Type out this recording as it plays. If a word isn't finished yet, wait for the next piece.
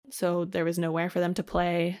so there was nowhere for them to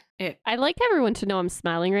play. I'd like everyone to know I'm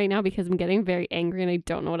smiling right now because I'm getting very angry and I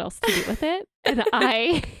don't know what else to do with it. And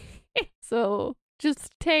so just,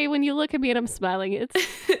 Tay, when you look at me and I'm smiling,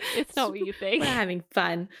 it's not what you think. We're having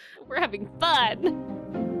fun. We're having fun.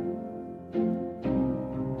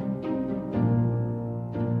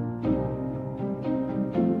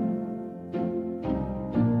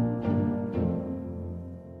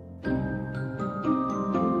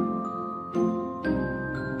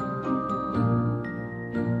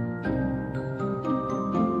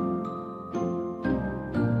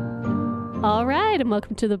 All right, and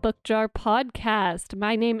welcome to the Book Jar podcast.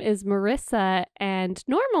 My name is Marissa, and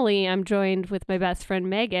normally I'm joined with my best friend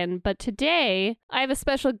Megan, but today I have a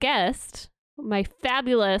special guest, my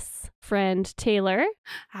fabulous friend Taylor.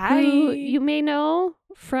 Hi. Who you may know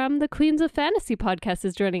from the Queens of Fantasy podcast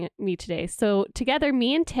is joining me today. So together,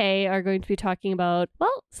 me and Tay are going to be talking about,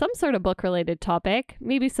 well, some sort of book-related topic,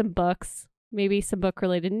 maybe some books. Maybe some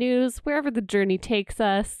book-related news, wherever the journey takes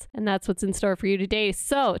us. And that's what's in store for you today.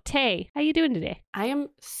 So, Tay, how you doing today? I am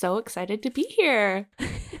so excited to be here.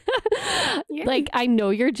 Like, I know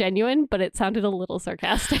you're genuine, but it sounded a little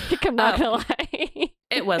sarcastic. I'm not going to lie.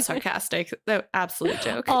 It was sarcastic. The absolute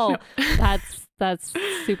joke. Oh, no. That's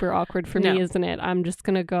super awkward for me, isn't it? I'm just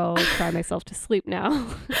going to go cry myself to sleep now.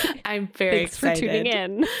 I'm very excited. Thanks for tuning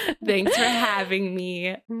in. Thanks for having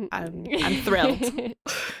me. I'm thrilled.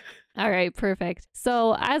 All right, perfect.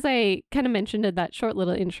 So as I kind of mentioned in that short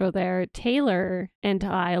little intro there, Taylor and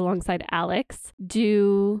I, alongside Alex,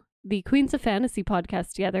 do the Queens of Fantasy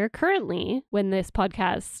podcast together. Currently, when this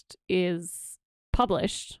podcast is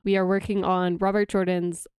published, we are working on Robert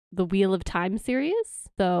Jordan's The Wheel of Time series.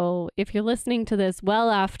 So if you're listening to this well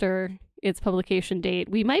after its publication date,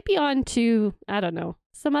 we might be on to, I don't know,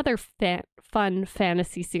 some other fun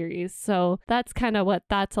fantasy series. So that's kind of what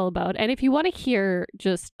that's all about. And if you want to hear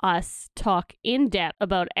just us talk in depth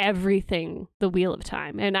about everything The Wheel of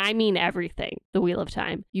Time, and I mean everything The Wheel of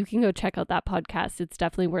Time, you can go check out that podcast. It's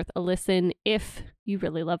definitely worth a listen if you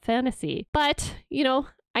really love fantasy. But, you know,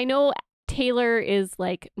 I know Taylor is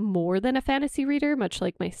like more than a fantasy reader, much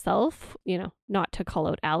like myself, you know, not to call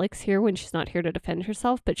out Alex here when she's not here to defend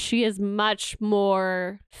herself, but she is much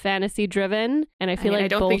more fantasy driven. And I feel like I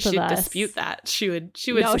don't both think she'd of us dispute that. She would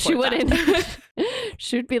no, she wouldn't. That.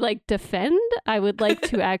 She would be like, defend? I would like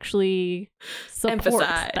to actually support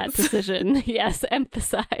that decision. Yes,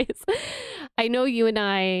 emphasize. I know you and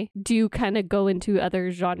I do kind of go into other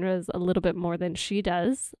genres a little bit more than she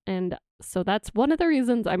does. And so that's one of the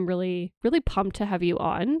reasons I'm really, really pumped to have you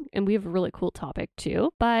on. And we have a really cool topic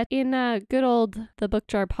too. But in good old The Book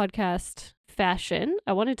Jar podcast fashion,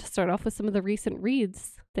 I wanted to start off with some of the recent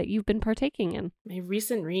reads that you've been partaking in. My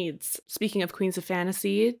recent reads. Speaking of Queens of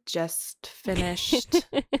Fantasy, just finished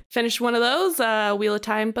one of those Wheel of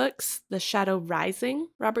Time books, The Shadow Rising,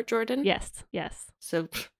 Robert Jordan. Yes. So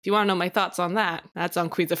if you want to know my thoughts on that, that's on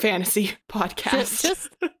Queens of Fantasy podcast.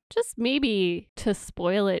 Just maybe to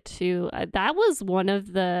spoil it too, that was one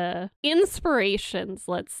of the inspirations,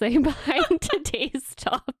 let's say, behind today's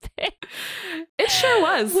topic. It sure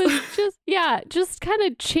was. Just kind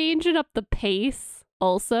of changing up the pace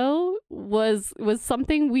also was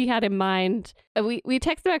something we had in mind. We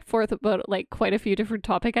texted back and forth about like quite a few different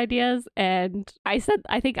topic ideas, and I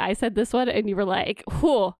think I said this one, and you were like,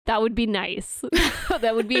 "Whoa, that would be nice.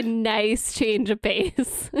 That would be a nice change of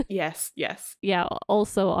pace." Yes. Yeah.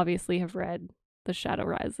 Also, obviously, have read The Shadow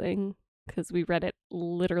Rising because we read it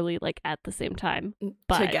literally like at the same time,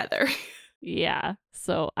 together. Yeah.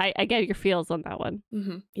 So I get your feels on that one.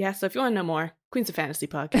 Mm-hmm. Yeah. So if you want to know more, Queens of Fantasy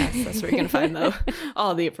podcast, that's where you're going to find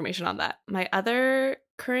all the information on that. My other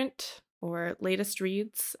current or latest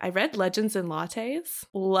reads, I read Legends and Lattes.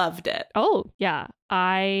 Loved it. Oh, yeah.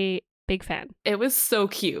 Big fan. It was so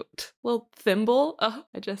cute. Little thimble. Oh,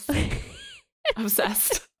 I just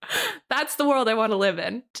obsessed. That's the world I want to live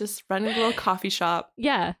in. Just running a little coffee shop.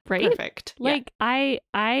 Yeah, right? Perfect. Like, yeah.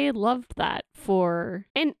 I loved that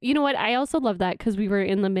and you know what? I also love that because we were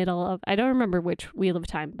in the middle of, I don't remember which Wheel of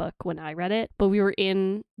Time book when I read it, but we were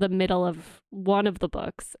in the middle of one of the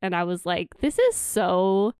books and I was like, this is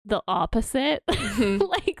so the opposite.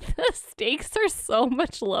 Like, the stakes are so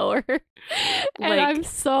much lower. And I'm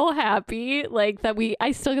so happy like that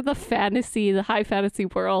I still get the high fantasy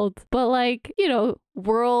world, but like, you know,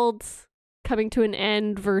 worlds coming to an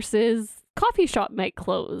end versus coffee shop might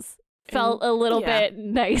close felt a little bit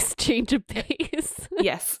nice change of pace.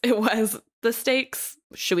 Yes, it was. The stakes,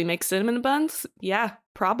 should we make cinnamon buns? Yeah,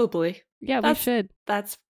 probably. Yeah, we should.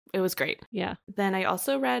 It was great. Yeah. Then I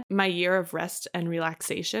also read My Year of Rest and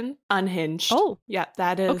Relaxation, Unhinged. Oh. Yeah,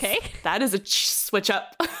 that is a switch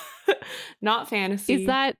up. Not fantasy. Is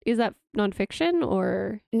that nonfiction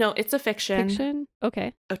or? No, it's a fiction. Fiction?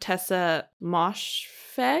 Okay. Otessa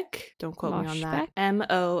Moshfegh. Don't quote me on that.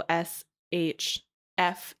 Moshfegh.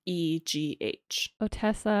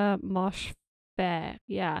 Otessa Moshfegh.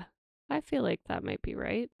 Yeah. I feel like that might be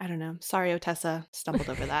right. I don't know. Sorry, Otessa. Stumbled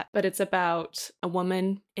over that. But it's about a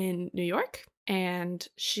woman in New York, and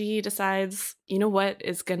she decides, you know what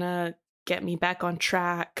is going to get me back on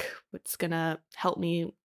track, what's going to help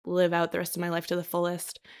me live out the rest of my life to the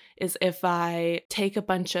fullest, is if I take a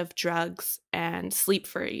bunch of drugs and sleep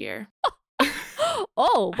for a year.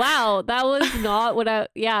 Oh, wow. That was not what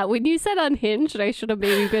when you said unhinged, I should have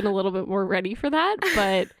maybe been a little bit more ready for that,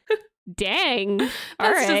 but dang.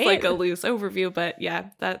 That's just like a loose overview, but yeah,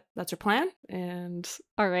 that's her plan. And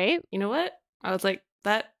all right. You know what? I was like,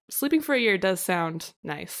 that sleeping for a year does sound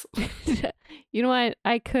nice. You know what?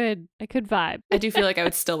 I could vibe. I do feel like I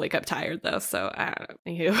would still wake up tired though, so I don't know.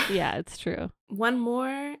 Anywho. Yeah, it's true. One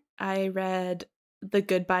more, I read The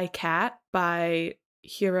Goodbye Cat by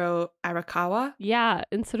Hiro Arakawa. Yeah,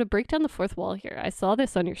 and so to break down the fourth wall here, I saw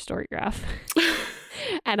this on your story graph.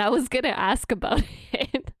 And I was going to ask about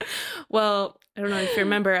it. Well, I don't know if you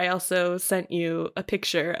remember, I also sent you a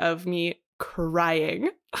picture of me crying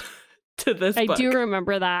to this book. I do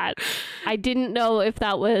remember that. I didn't know if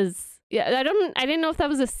that was I didn't know if that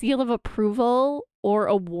was a seal of approval or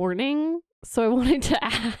a warning. So I wanted to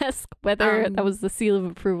ask whether that was the seal of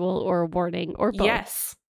approval or a warning or both.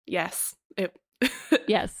 Yes. Yes.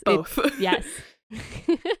 Yes. Both. Yes.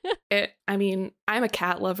 I mean, I'm a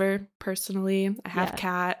cat lover personally. I have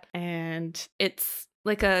cat, and it's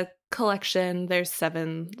like a collection. There's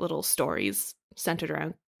 7 little stories centered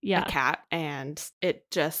around a cat, and it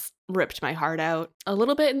just ripped my heart out a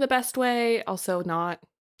little bit in the best way, also not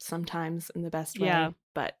sometimes in the best way.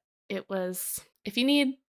 But it was, if you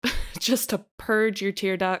need just to purge your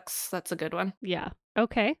tear ducts, that's a good one. Yeah.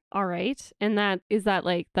 Okay. All right. And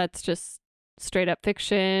that's just straight up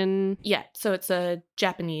fiction? Yeah. So it's a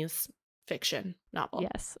Japanese fiction novel.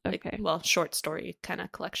 Yes. Okay. Short story kind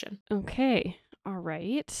of collection. Okay. All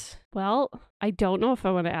right. Well, I don't know if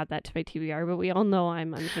I want to add that to my TBR, but we all know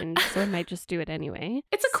I'm unhinged, so I might just do it anyway.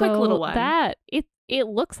 It's a quick little one. It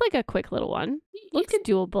looks like a quick little one. Looks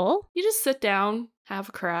doable. You just sit down, have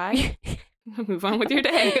a cry, move on with your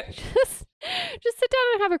day. Just sit down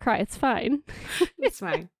and have a cry. It's fine. It's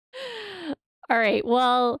fine. All right.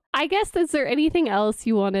 Well, I guess, is there anything else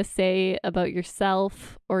you want to say about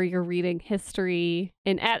yourself or your reading history?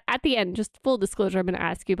 And at the end, just full disclosure, I'm going to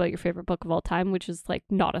ask you about your favorite book of all time, which is like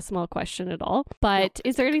not a small question at all. But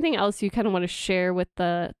is there anything else you kind of want to share with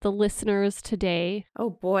the listeners today?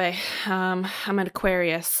 Oh boy. I'm an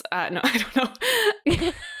Aquarius. No, I don't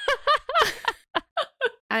know.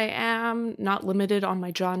 I am not limited on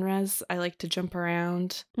my genres. I like to jump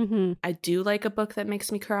around. Mm-hmm. I do like a book that makes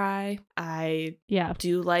me cry. I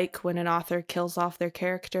do like when an author kills off their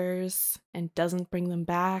characters and doesn't bring them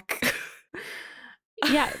back.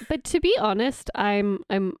 Yeah, but to be honest, I'm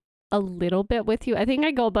a little bit with you. I think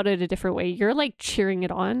I go about it a different way. You're like cheering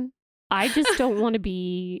it on. I just don't want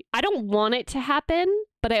to I don't want it to happen,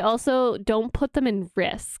 but I also don't put them in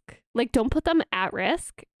risk. Like, don't put them at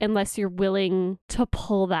risk unless you're willing to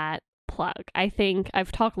pull that plug. I think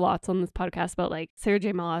I've talked lots on this podcast about like Sarah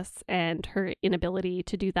J. Maas and her inability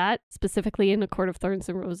to do that, specifically in A Court of Thorns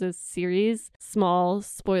and Roses series. Small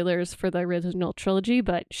spoilers for the original trilogy,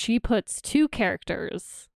 but she puts 2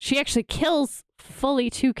 characters. She actually kills fully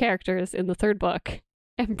 2 characters in the 3rd book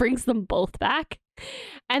and brings them both back.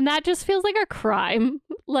 And that just feels like a crime.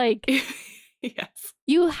 Like... Yes.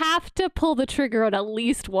 You have to pull the trigger on at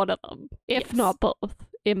least one of them, if not both,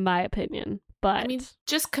 in my opinion. But I mean,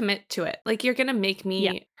 just commit to it. Like, you're going to make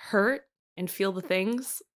me hurt and feel the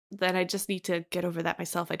things. Then I just need to get over that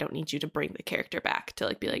myself. I don't need you to bring the character back to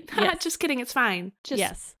like be like, just kidding, it's fine.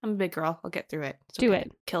 I'm a big girl. I'll get through it. Do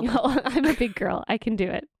it. Kill them. No, I'm a big girl. I can do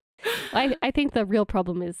it. I think the real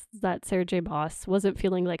problem is that Sarah J. Maas wasn't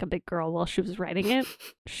feeling like a big girl while she was writing it.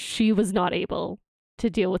 She was not able to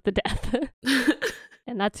deal with the death.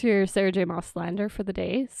 And that's your Sarah J. Maas slander for the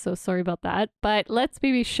day. So sorry about that. But let's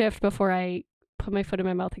maybe shift before I put my foot in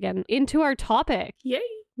my mouth again into our topic. Yay.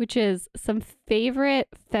 Which is some favorite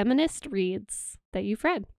feminist reads that you've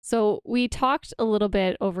read. So we talked a little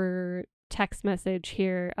bit over text message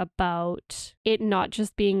here about it not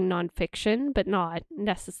just being nonfiction, but not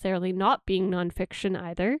necessarily not being nonfiction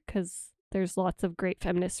either, because there's lots of great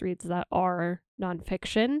feminist reads that are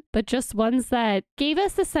nonfiction, but just ones that gave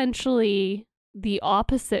us essentially the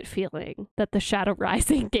opposite feeling that The Shadow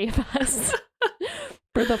Rising gave us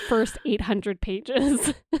for the first 800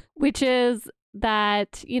 pages, which is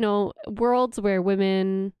that, worlds where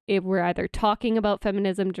women, if we're either talking about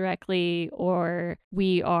feminism directly or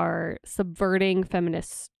we are subverting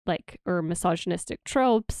feminist or misogynistic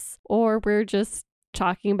tropes, or we're just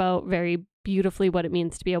talking about very beautifully what it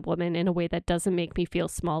means to be a woman in a way that doesn't make me feel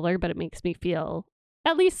smaller, but it makes me feel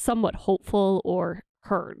at least somewhat hopeful or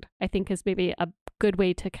heard, I think is maybe a good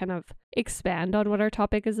way to kind of expand on what our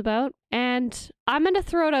topic is about. And I'm going to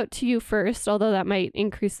throw it out to you first, although that might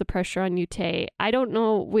increase the pressure on you, Tay. I don't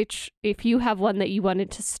know if you have one that you wanted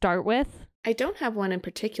to start with. I don't have one in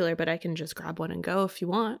particular, but I can just grab one and go if you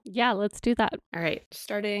want. Yeah, let's do that. All right,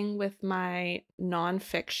 starting with my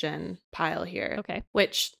nonfiction pile here. Okay.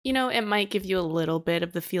 Which, it might give you a little bit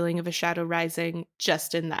of the feeling of A Shadow Rising,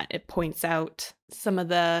 just in that it points out some of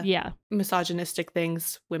the misogynistic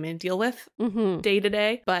things women deal with day to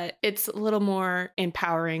day, but it's a little more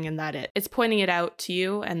empowering in that it's pointing it out to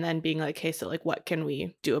you and then being like, hey, so like, what can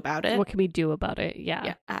we do about it? What can we do about it?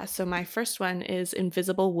 Yeah. So my first one is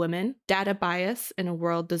Invisible Women, Data Bias in a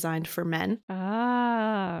World Designed for Men.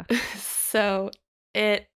 So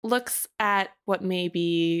it looks at what may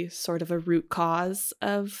be sort of a root cause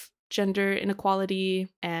of gender inequality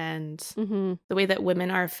and the way that women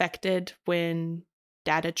are affected when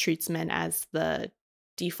data treats men as the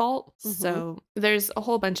default. So there's a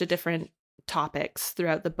whole bunch of different topics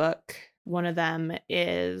throughout the book. One of them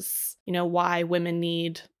is, why women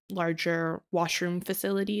need larger washroom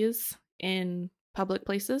facilities in public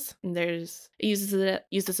places. And it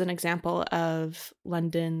uses an example of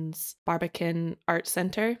London's Barbican Art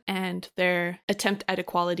Centre and their attempt at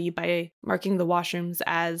equality by marking the washrooms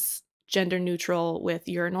as gender neutral with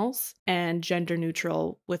urinals and gender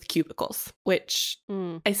neutral with cubicles, which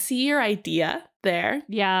I see your idea there.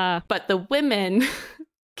 Yeah. But the women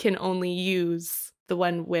can only use the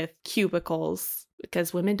one with cubicles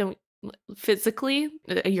because women don't physically,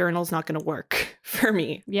 a urinal's not going to work for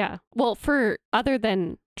me. Yeah. Well, for other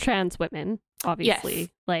than trans women,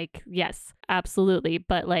 obviously. Yes. Yes, absolutely.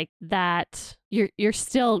 But that you're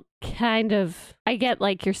still kind of, I get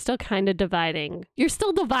you're still kind of dividing. You're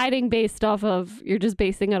still dividing based off of, you're just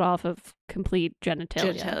basing it off of complete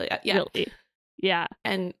genitalia. Yeah. Really. Yeah.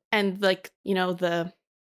 And the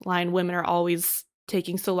line, women are always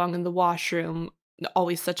taking so long in the washroom,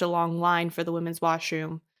 always such a long line for the women's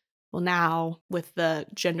washroom. Well, now with the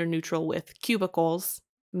gender neutral with cubicles,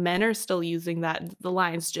 men are still using that. The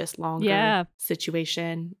line's just longer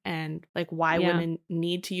situation. And why women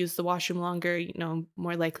need to use the washroom longer,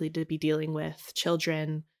 more likely to be dealing with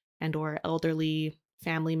children and or elderly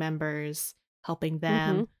family members, helping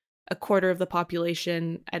them. A quarter of the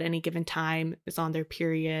population at any given time is on their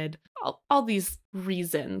period. All these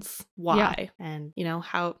reasons why. And,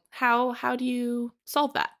 how do you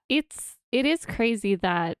solve that? It is crazy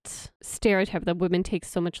that stereotype that women take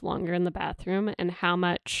so much longer in the bathroom, and how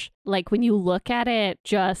much, when you look at it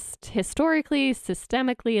just historically,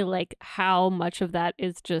 systemically, how much of that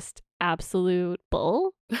is just absolute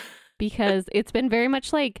bull, because it's been very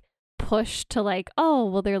much pushed to oh,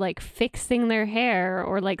 well, they're fixing their hair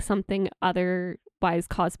or something otherwise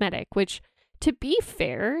cosmetic, which, to be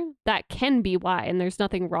fair, that can be why, and there's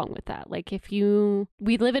nothing wrong with that.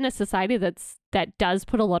 We live in a society that does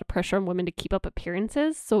put a lot of pressure on women to keep up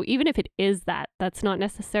appearances. So even if it is that's not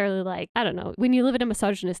necessarily I don't know, when you live in a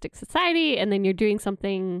misogynistic society and then you're doing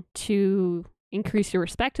something to increase your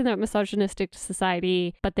respect in that misogynistic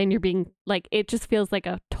society, but then you're being it just feels like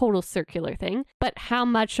a total circular thing. But how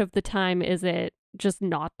much of the time is it just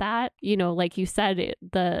not that? Like you said,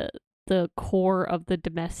 the core of the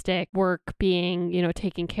domestic work being,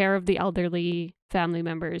 taking care of the elderly family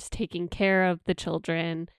members, taking care of the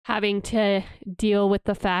children, having to deal with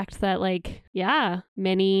the fact that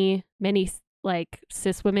many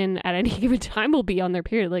cis women at any given time will be on their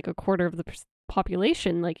period, a quarter of the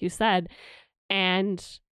population, like you said. And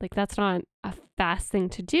that's not a fast thing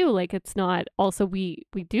to do. It's not, also we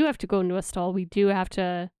do have to go into a stall. We do have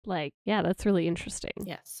to that's really interesting.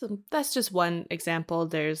 Yes. So that's just one example.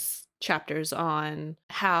 There's chapters on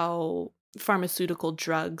how pharmaceutical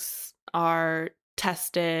drugs are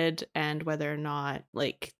tested and whether or not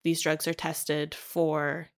these drugs are tested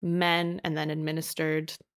for men and then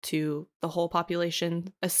administered to the whole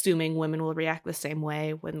population, assuming women will react the same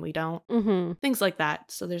way when we don't. Things like that.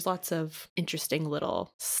 So there's lots of interesting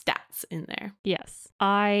little stats in there. Yes.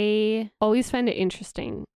 I always find it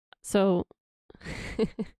interesting. So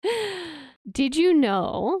did you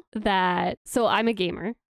know that, so I'm a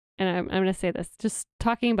gamer, and I'm going to say this, just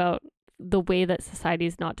talking about the way that society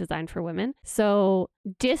is not designed for women. So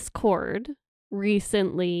Discord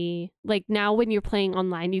recently, like now when you're playing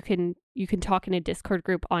online, you can talk in a Discord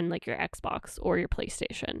group on like your Xbox or your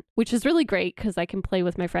PlayStation, which is really great because I can play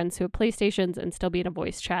with my friends who have PlayStations and still be in a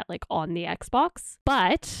voice chat like on the Xbox.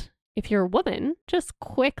 But if you're a woman, just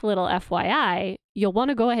quick little FYI, you'll want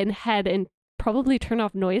to go ahead and probably turn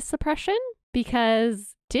off noise suppression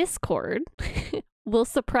because Discord will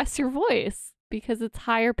suppress your voice because it's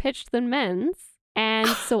higher pitched than men's. And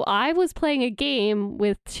so I was playing a game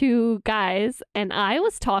with two guys and I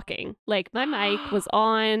was talking. Like my mic was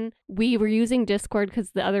on. We were using Discord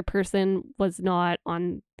because the other person was not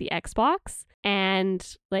on the Xbox. And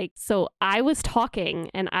like, so I was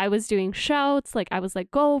talking and I was doing shouts. Like I was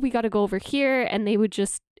like, go, we got to go over here. And they would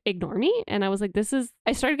just ignore me. And I was like,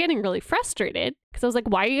 I started getting really frustrated because I was like,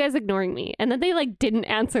 why are you guys ignoring me? And then they like didn't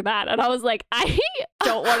answer that. And I was like, I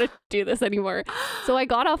don't want to do this anymore. So I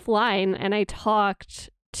got offline and I talked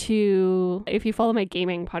to, if you follow my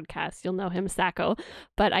gaming podcast, you'll know him, Sacco.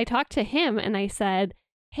 But I talked to him and I said,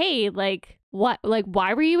 hey, like, what, like,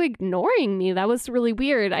 why were you ignoring me? That was really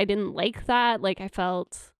weird. I didn't like that. Like, I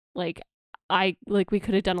felt like we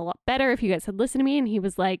could have done a lot better if you guys had listened to me. And he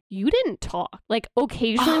was like, you didn't talk. Like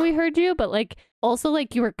occasionally we heard you, but like also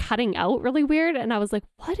like you were cutting out really weird. And I was like,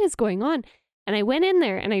 what is going on? And I went in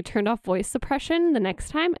there and I turned off voice suppression the next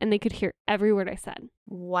time and they could hear every word I said.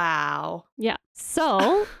 Wow. Yeah.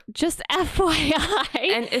 So just FYI.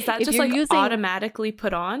 And is that just like automatically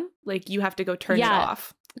put on? Like you have to go turn it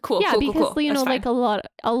off? Cool. Yeah, cool, because cool, cool. you know, like a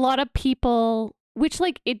lot of people, which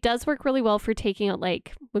like it does work really well for taking out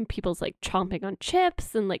like when people's like chomping on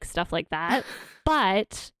chips and like stuff like that.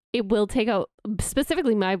 But it will take out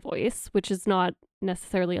specifically my voice, which is not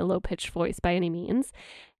necessarily a low pitched voice by any means.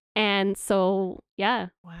 And so, yeah.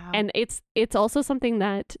 Wow. And it's also something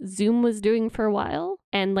that Zoom was doing for a while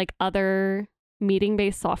and like other meeting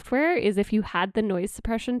based software is if you had the noise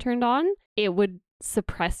suppression turned on, it would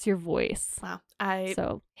suppress your voice. Wow. I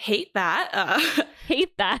hate that.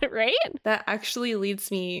 Hate that, right? That actually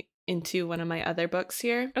leads me into one of my other books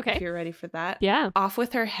here. Okay. If you're ready for that. Yeah. Off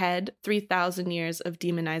with Her Head, 3,000 Years of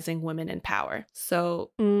Demonizing Women in Power.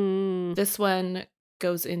 So this one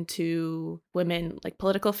goes into women like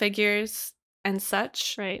political figures and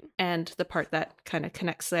such. Right. And the part that kind of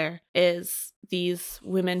connects there is these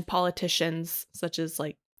women politicians, such as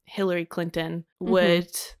like Hillary Clinton, would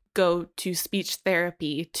go to speech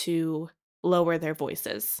therapy to lower their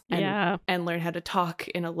voices and learn how to talk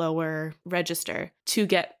in a lower register to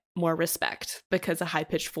get more respect because a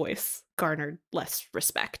high-pitched voice garnered less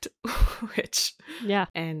respect.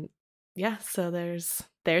 So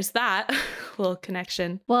there's that little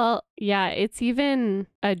connection. Well, yeah, it's even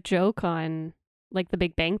a joke on like The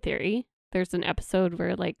Big Bang Theory. There's an episode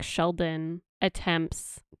where like Sheldon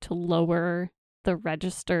attempts to lower the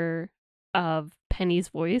register of Penny's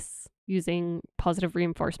voice using positive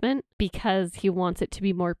reinforcement because he wants it to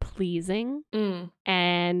be more pleasing.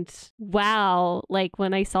 And wow, like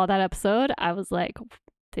when I saw that episode, I was like,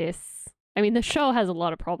 the show has a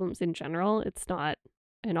lot of problems in general. It's not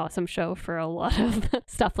an awesome show for a lot of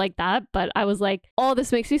stuff like that, but I was like, oh,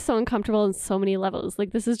 this makes me so uncomfortable on so many levels.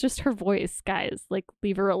 Like, this is just her voice, guys. Like,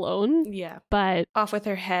 leave her alone. Yeah. But Off with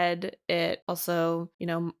Her Head, it also, you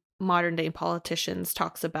know, modern day politicians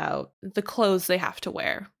talks about the clothes they have to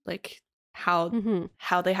wear, like how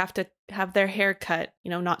they have to have their hair cut,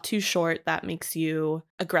 you know, not too short, that makes you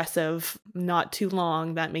aggressive, not too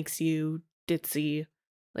long, that makes you ditzy.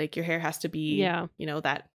 Like your hair has to be, you know,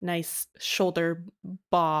 that nice shoulder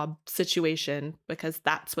bob situation because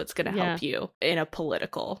that's what's going to help you in a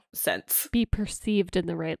political sense. Be perceived in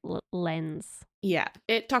the right lens. Yeah.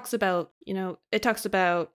 It talks about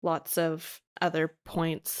lots of other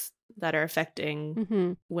points that are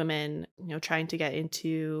affecting women, you know, trying to get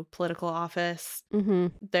into political office,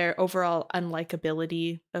 their overall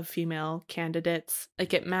unlikability of female candidates.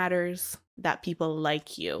 Like it matters that people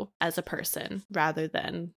like you as a person rather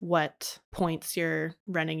than what points you're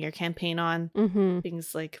running your campaign on.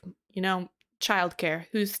 Things like, you know, childcare,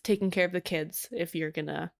 who's taking care of the kids if you're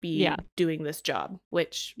gonna be doing this job,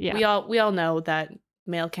 which we all know that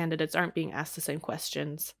male candidates aren't being asked the same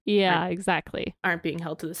questions. Exactly. Aren't being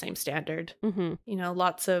held to the same standard. You know,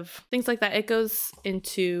 lots of things like that. It goes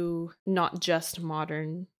into not just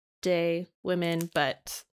modern day women,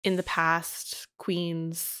 but in the past,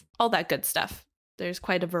 queens, all that good stuff. There's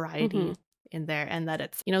quite a variety in there, and that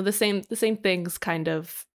it's, you know, the same things kind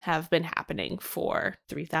of have been happening for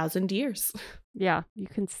 3,000 years. Yeah, you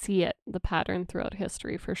can see it, the pattern throughout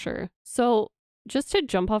history for sure. So just to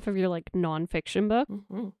jump off of your like nonfiction book,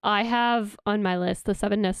 I have on my list The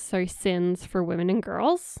 7 Necessary Sins for Women and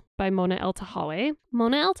Girls by Mona Eltahawy.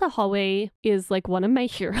 Mona Eltahawy is like one of my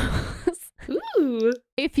heroes. Ooh.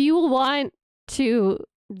 If you want to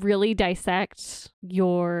really dissect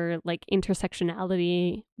your like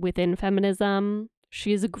intersectionality within feminism,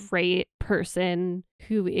 she is a great person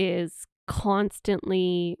who is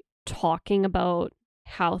constantly talking about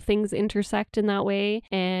how things intersect in that way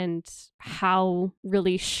and how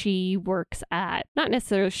really she works at, not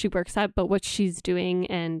necessarily she works at, but what she's doing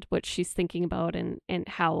and what she's thinking about and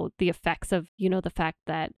how the effects of, you know, the fact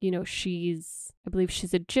that, you know, I believe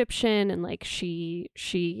she's Egyptian and like she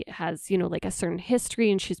has, you know, like a certain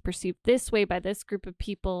history and she's perceived this way by this group of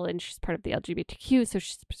people and she's part of the LGBTQ, so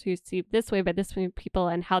she's perceived this way by this many people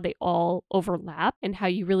and how they all overlap and how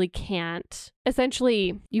you really can't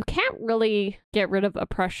really get rid of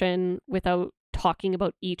oppression without talking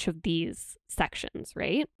about each of these sections,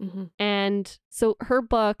 right? Mm-hmm. And so her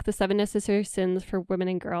book, The 7 Necessary Sins for Women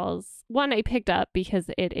and Girls, one I picked up because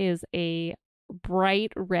it is a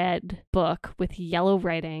bright red book with yellow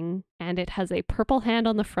writing and it has a purple hand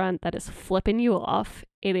on the front that is flipping you off.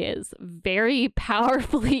 It is very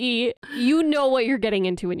powerfully, you know what you're getting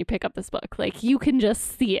into when you pick up this book. Like you can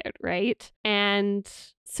just see it, right? And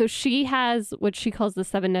so she has what she calls the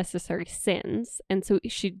 7 necessary sins. And so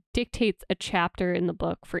she dictates a chapter in the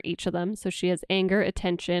book for each of them. So she has anger,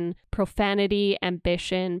 attention, profanity,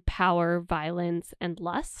 ambition, power, violence, and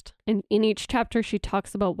lust. And in each chapter, she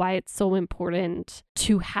talks about why it's so important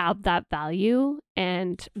to have that value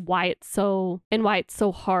and why it's so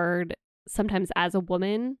hard sometimes as a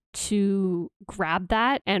woman to grab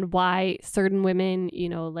that, and why certain women, you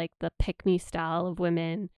know, like the pick-me style of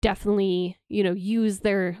women definitely, you know, use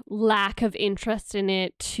their lack of interest in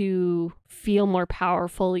it to feel more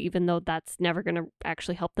powerful, even though that's never going to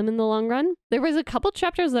actually help them in the long run. There was a couple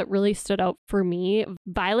chapters that really stood out for me.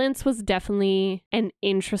 Violence was definitely an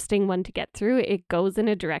interesting one to get through. It goes in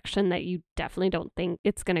a direction that you definitely don't think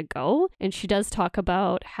it's going to go. And she does talk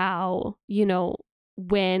about how, you know,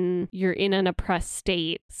 when you're in an oppressed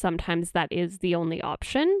state, sometimes that is the only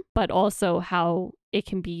option, but also how it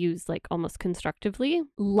can be used like almost constructively.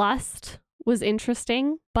 Lust was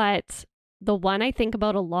interesting, but the one I think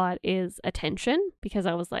about a lot is attention, because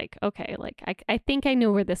I was like, okay, like I think I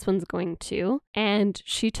know where this one's going to. And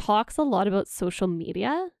she talks a lot about social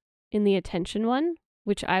media in the attention one,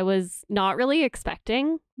 which I was not really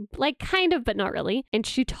expecting, like kind of, but not really. And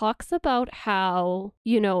she talks about how,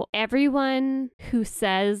 you know, everyone who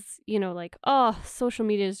says, you know, like, oh, social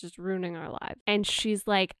media is just ruining our lives. And she's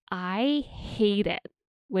like, I hate it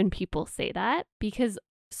when people say that, because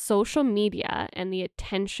social media and the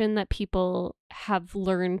attention that people have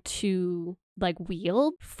learned to like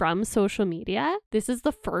wield from social media, this is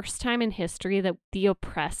the first time in history that the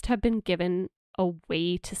oppressed have been given a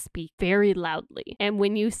way to speak very loudly. And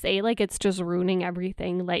when you say like it's just ruining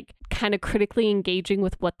everything, like kind of critically engaging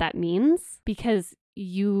with what that means, because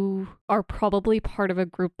you are probably part of a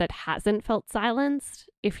group that hasn't felt silenced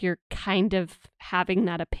if you're kind of having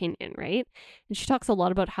that opinion, right? And she talks a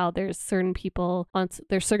lot about how there's certain people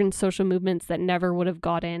there's certain social movements that never would have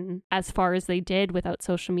gotten as far as they did without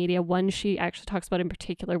social media. One she actually talks about in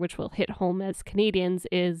particular, which will hit home as Canadians,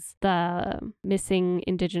 is the missing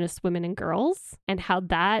Indigenous women and girls, and how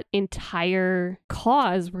that entire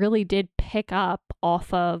cause really did pick up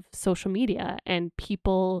off of social media, and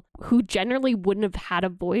people who generally wouldn't have had a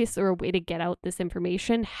voice or a way to get out this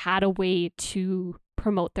information had a way to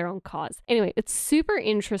promote their own cause. Anyway, it's super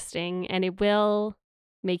interesting, and it will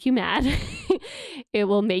make you mad. It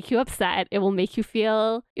will make you upset. It will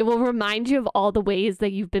remind you of all the ways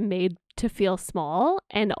that you've been made to feel small,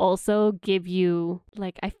 and also give you,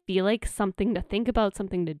 like, I feel like something to think about,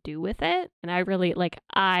 something to do with it. And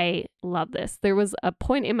I love this. There was a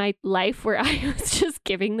point in my life where I was just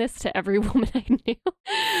giving this to every woman I knew.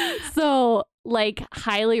 So like,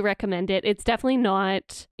 highly recommend it. It's definitely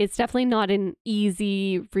not an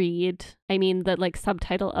easy read. I mean, the like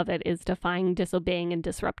subtitle of it is Defying, Disobeying, and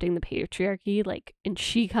Disrupting the Patriarchy. Like, and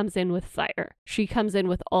she comes in with fire. She comes in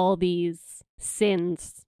with all these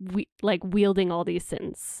sins, wielding all these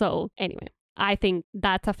sins. So anyway, I think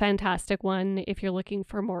that's a fantastic one if you're looking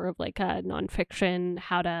for more of like a nonfiction,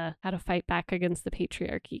 how to fight back against the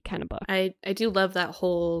patriarchy kind of book. I do love that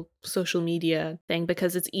whole social media thing,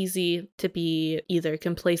 because it's easy to be either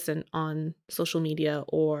complacent on social media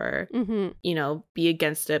or, you know, be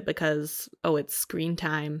against it because, oh, it's screen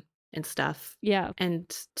time and stuff. Yeah. And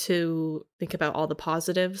to think about all the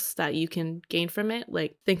positives that you can gain from it.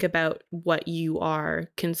 Like, think about what you are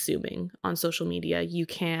consuming on social media. You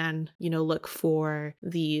can, you know, look for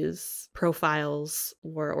these profiles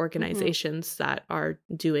or organizations that are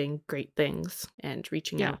doing great things and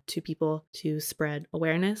reaching out to people to spread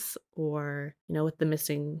awareness or, with the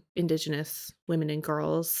missing Indigenous women and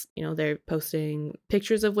girls, they're posting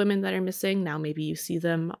pictures of women that are missing. Now maybe you see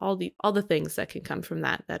them, all the things that can come from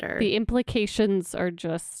that are... The implications are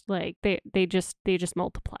just like, they just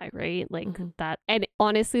multiply, right? Like that. And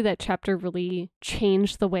honestly, that chapter really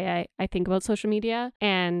changed the way I think about social media.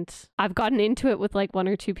 And I've gotten into it with like one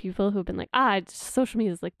or two people who've been like, social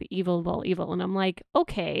media is like the evil of all evil. And I'm like,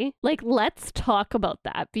 okay, like, let's talk about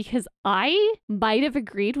that, because I might have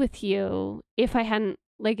agreed with you if I hadn't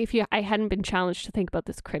been challenged to think about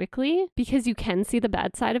this critically, because you can see the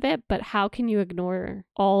bad side of it, but how can you ignore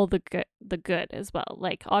all the good as well?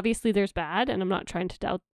 Like, obviously there's bad, and I'm not trying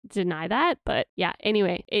to deny that, but yeah,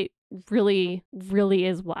 anyway, it really, really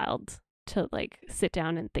is wild to like sit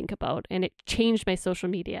down and think about, and it changed my social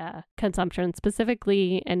media consumption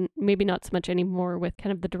specifically, and maybe not so much anymore with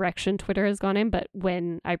kind of the direction Twitter has gone in, but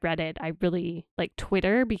when I read it, I really like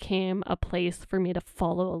Twitter became a place for me to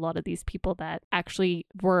follow a lot of these people that actually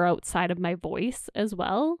were outside of my voice as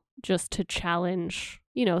well, just to challenge,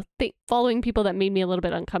 following people that made me a little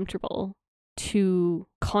bit uncomfortable, to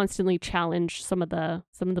constantly challenge some of the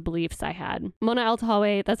beliefs I had. Mona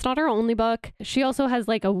Eltahawy, that's not her only book. She also has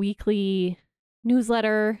like a weekly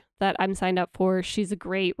newsletter that I'm signed up for. She's a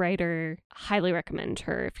great writer. Highly recommend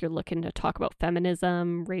her if you're looking to talk about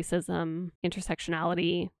feminism, racism,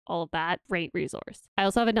 intersectionality, all of that. Great resource. I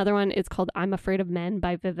also have another one. It's called I'm Afraid of Men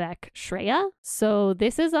by Vivek Shreya. So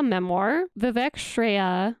this is a memoir. Vivek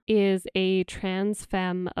Shreya is a trans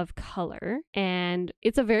femme of color, and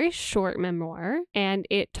it's a very short memoir, and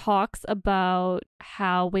it talks about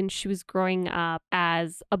how when she was growing up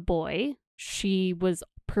as a boy, she was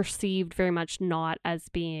perceived very much not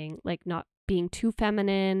being too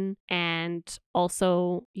feminine, and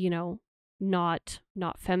also, not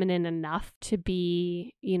feminine enough to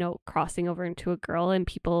be, crossing over into a girl, and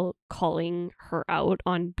people calling her out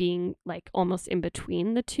on being like almost in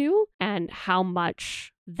between the two, and how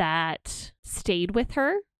much that stayed with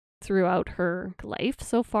her throughout her life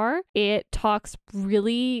so far. It talks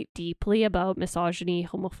really deeply about misogyny,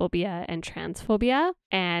 homophobia, and transphobia,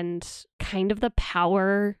 and kind of the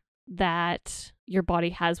power that your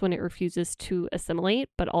body has when it refuses to assimilate,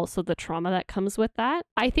 but also the trauma that comes with that.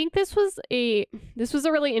 I think this was a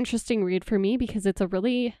really interesting read for me, because it's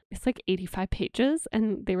like 85 pages,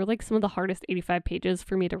 and they were like some of the hardest 85 pages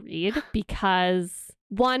for me to read, because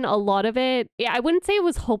one, a lot of it, I wouldn't say it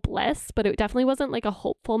was hopeless, but it definitely wasn't like a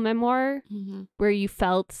hopeful memoir where you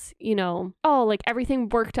felt, like everything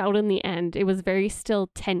worked out in the end. It was very still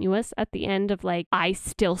tenuous at the end of like, I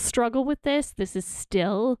still struggle with this. This is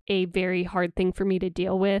still a very hard thing for me to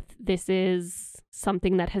deal with. This is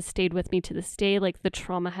something that has stayed with me to this day. Like, the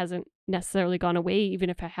trauma hasn't necessarily gone away, even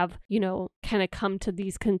if I have, kind of come to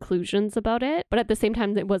these conclusions about it. But at the same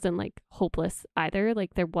time, it wasn't like hopeless either.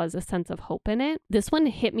 Like, there was a sense of hope in it. This one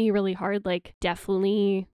hit me really hard, like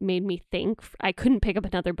definitely made me think. I couldn't pick up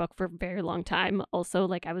another book for a very long time. Also,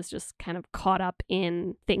 like, I was just kind of caught up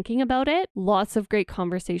in thinking about it. Lots of great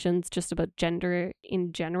conversations just about gender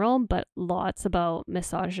in general, but lots about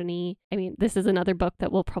misogyny. I mean, this is another book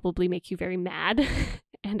that will probably make you very mad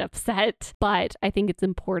and upset, but I think it's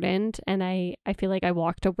important, and I feel like I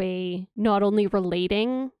walked away not only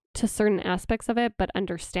relating to certain aspects of it, but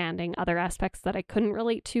understanding other aspects that I couldn't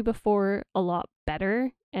relate to before a lot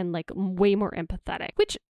better, and like way more empathetic,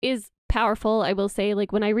 which is powerful. I will say,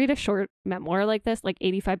 like, when I read a short memoir like this, like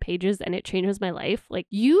 85 pages, and it changes my life, like,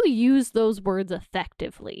 you use those words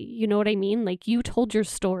effectively. You know what I mean? Like, you told your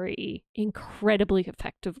story incredibly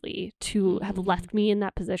effectively to have left me in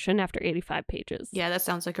that position after 85 pages. Yeah, that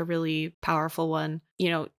sounds like a really powerful one.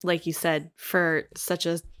 Like you said, for such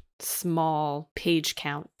a small page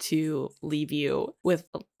count to leave you with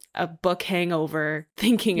a book hangover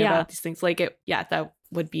thinking about these things, like that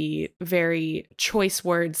would be very choice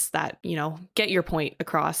words that, get your point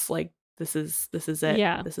across. Like, this is it.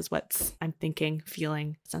 Yeah. This is what I'm thinking,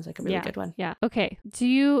 feeling. Sounds like a really good one. Yeah. Okay. Do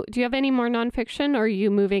you have any more nonfiction, or are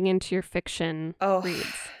you moving into your fiction reads?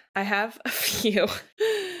 I have a few.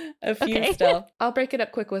 Still. I'll break it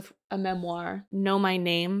up quick with a memoir, Know My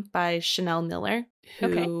Name by Chanel Miller,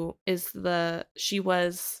 who she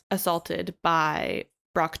was assaulted by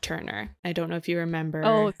Brock Turner. I don't know if you remember.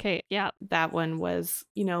 Oh, okay. Yeah. That one was,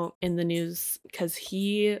 in the news because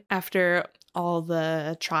he, after all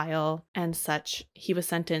the trial and such, he was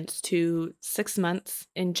sentenced to 6 months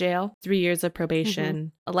in jail, 3 years of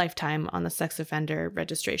probation, a lifetime on the sex offender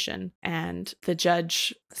registration. And the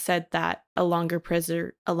judge said that a longer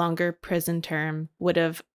prison term would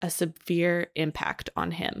have a severe impact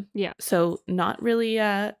on him. Yeah. So not really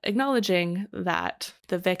acknowledging that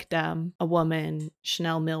the victim, a woman,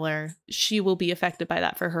 Chanel Miller, she will be affected by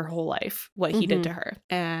that for her whole life, what he did to her.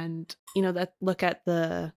 And, you know, that look at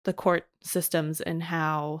the court systems and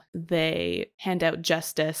how they hand out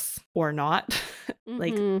justice or not.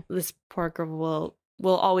 Like this poor girl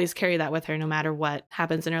will always carry that with her no matter what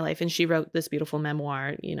happens in her life. And she wrote this beautiful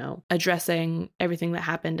memoir, you know, addressing everything that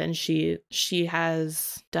happened. And she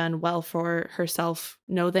has done well for herself.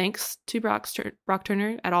 No thanks to Brock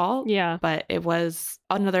Turner at all. Yeah. But it was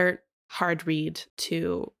another hard read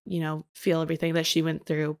to, you know, feel everything that she went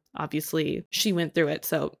through. Obviously, she went through it.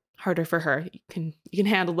 So harder for her. You can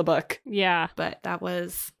handle the book. Yeah. But that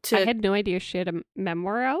was I had no idea she had a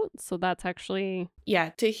memoir out, so that's actually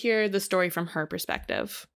to hear the story from her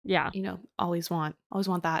perspective. Yeah. You know, always want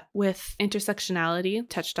that. With intersectionality,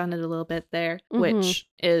 touched on it a little bit there, which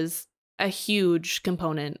is a huge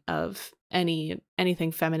component of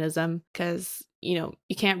anything feminism, because you know,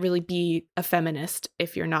 you can't really be a feminist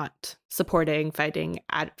if you're not supporting, fighting,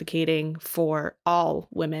 advocating for all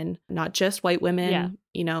women, not just white women. Yeah.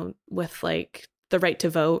 You know, with like the right to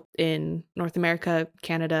vote in North America,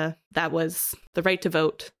 Canada, that was the right to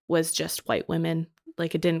vote was just white women.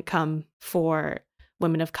 Like it didn't come for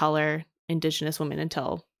women of color, Indigenous women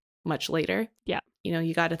until much later. Yeah. You know,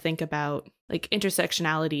 you got to think about like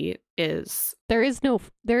intersectionality is there is no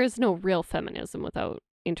real feminism without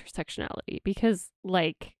intersectionality, because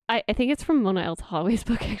like I think it's from Mona Eltahawy's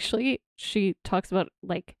book actually. She talks about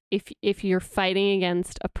like if you're fighting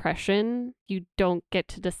against oppression, you don't get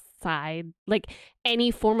to decide like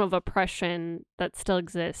any form of oppression that still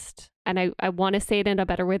exists. And I want to say it in a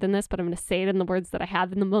better way than this, but I'm going to say it in the words that I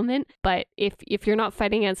have in the moment. But if you're not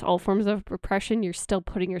fighting against all forms of oppression, you're still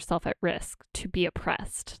putting yourself at risk to be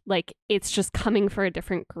oppressed. Like it's just coming for a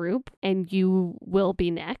different group and you will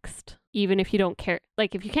be next, even if you don't care.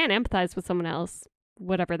 Like if you can't empathize with someone else,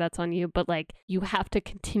 whatever, that's on you. But like you have to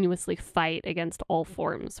continuously fight against all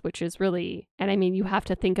forms, which is really, and I mean, you have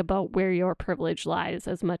to think about where your privilege lies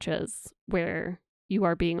as much as where you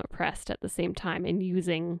are being oppressed at the same time, and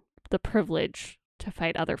using the privilege to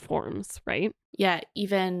fight other forms, right? Yeah,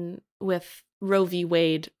 even with Roe v.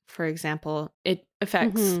 Wade, for example, it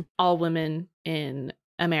affects all women in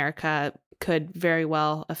America, could very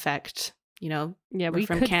well affect, you know, we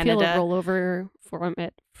from could Canada. feel a rollover from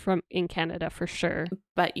it from in Canada for sure.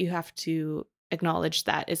 But you have to acknowledge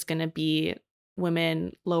that it's going to be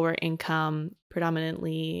women, lower income,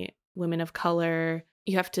 predominantly women of color.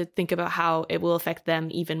 You have to think about how it will affect them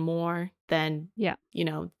even more than, you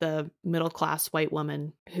know, the middle class white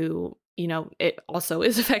woman who, you know, it also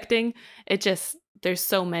is affecting. It just, there's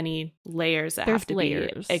so many layers that have to be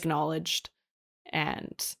acknowledged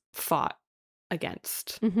and fought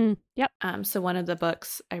against. Yep. So one of the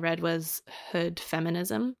books I read was Hood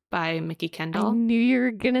Feminism by Mikki Kendall. I knew you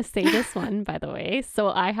were going to say this one, by the way. So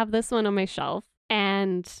I have this one on my shelf.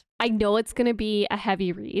 And I know it's going to be a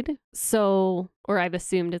heavy read. So, or I've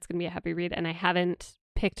assumed it's going to be a heavy read, and I haven't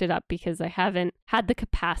picked it up because I haven't had the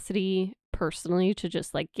capacity personally to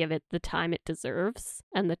just like give it the time it deserves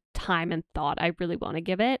and the time and thought I really want to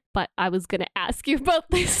give it. But I was going to ask you about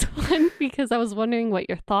this one because I was wondering what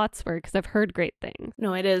your thoughts were, because I've heard great things.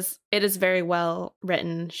 No, it is very well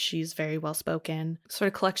written. She's very well spoken. Sort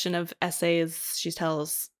of collection of essays. She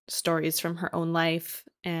tells stories from her own life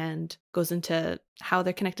and goes into how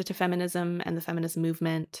they're connected to feminism and the feminist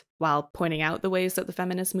movement, while pointing out the ways that the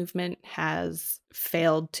feminist movement has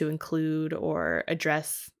failed to include or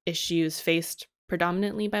address issues faced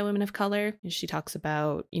predominantly by women of color. And she talks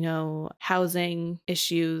about, you know, housing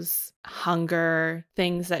issues, hunger,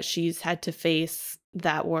 things that she's had to face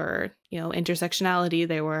that were, you know, intersectionality.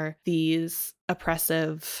 They were these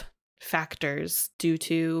oppressive factors due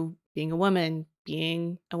to being a woman,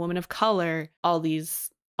 being a woman of color, all these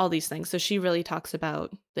things. So she really talks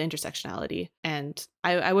about the intersectionality, and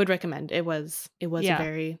I would recommend it. Was a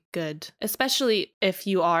very good, especially if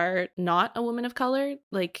you are not a woman of color,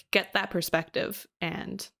 like get that perspective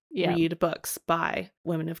and read books by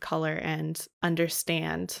women of color and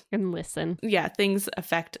understand and listen. Yeah, things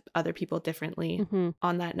affect other people differently.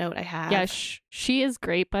 On that note, I have. Yeah, she is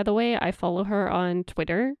great, by the way. I follow her on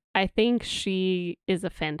Twitter. I think she is a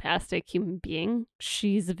fantastic human being.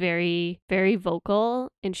 She's very, very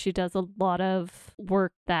vocal, and she does a lot of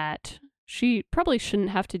work that she probably shouldn't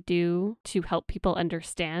have to do to help people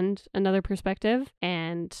understand another perspective.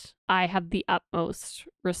 And I have the utmost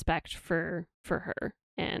respect for her.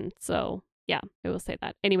 And so, yeah, I will say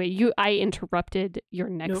that. Anyway, I interrupted your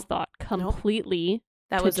next thought completely.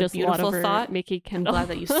 That to was a just beautiful lot over thought. Mikki I'm Kendall. glad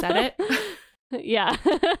that you said it. Yeah.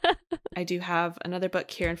 I do have another book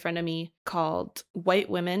here in front of me called White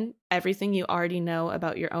Women, Everything You Already Know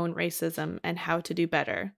About Your Own Racism and How to Do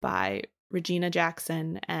Better by Regina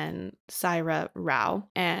Jackson and Syra Rao.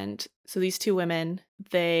 And so these two women,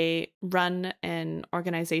 they run an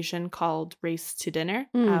organization called Race to Dinner,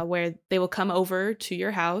 where they will come over to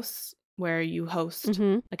your house where you host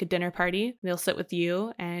like a dinner party. They'll sit with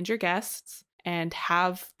you and your guests and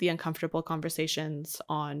have the uncomfortable conversations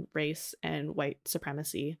on race and white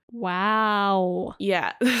supremacy. Wow.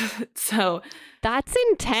 Yeah. So that's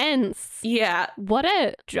intense. Yeah. What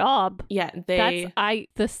a job. Yeah,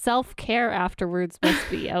 the self-care afterwards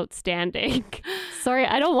must be outstanding. Sorry,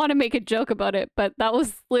 I don't want to make a joke about it, but that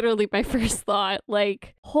was literally my first thought.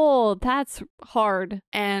 Like, that's hard.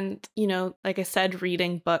 And, like I said,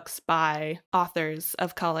 reading books by authors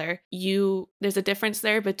of color, there's a difference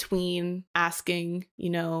there between asking,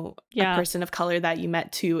 a person of color that you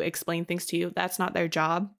met to explain things to you. That's not their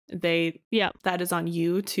job. That is on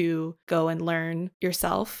you to go and learn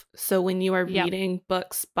yourself. So when you are reading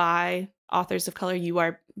books by authors of color, you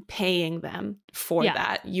are paying them for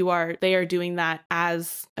that. They are doing that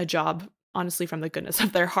as a job, honestly, from the goodness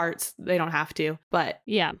of their hearts. They don't have to, but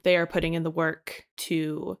they are putting in the work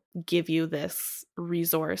to give you this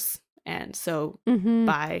resource. And so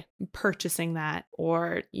by purchasing that,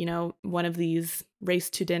 or, one of these race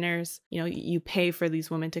to dinners, you pay for these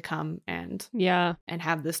women to come and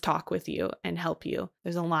have this talk with you and help you.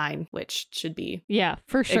 There's a line which should be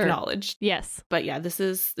for sure acknowledged. Yes. But this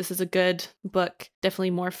is a good book, definitely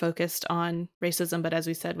more focused on racism, but as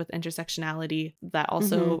we said, with intersectionality that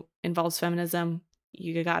also involves feminism.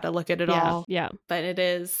 You got to look at it all. Yeah. But it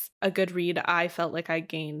is a good read. I felt like I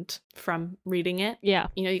gained from reading it. Yeah.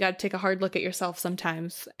 You got to take a hard look at yourself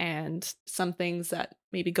sometimes, and some things that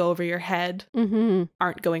maybe go over your head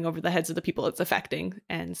aren't going over the heads of the people it's affecting.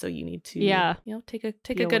 And so you need to, take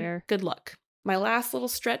a good look. My last little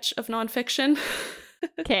stretch of nonfiction.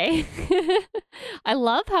 Okay. I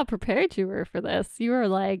love how prepared you were for this. You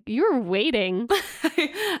were waiting.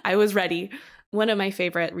 I was ready. One of my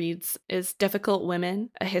favorite reads is Difficult Women,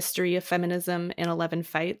 A History of Feminism in 11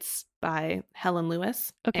 Fights by Helen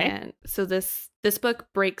Lewis. Okay. And so this book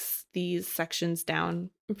breaks these sections down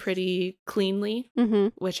pretty cleanly,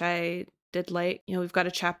 which I did like. We've got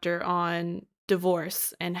a chapter on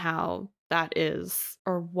divorce and how that is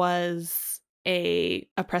or was a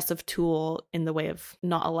oppressive tool in the way of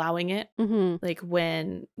not allowing it. Like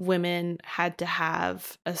when women had to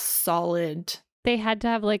have they had to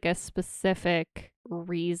have like a specific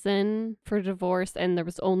reason for divorce, and there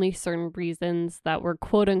was only certain reasons that were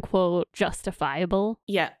quote unquote justifiable.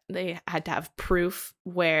 Yeah, they had to have proof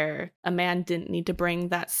where a man didn't need to bring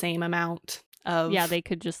that same amount of they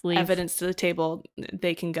could just leave evidence to the table.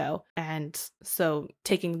 They can go. And so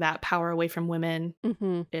taking that power away from women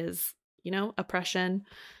is, oppression.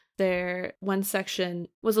 One section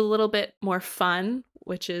was a little bit more fun,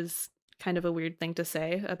 which is kind of a weird thing to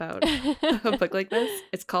say about a book like this.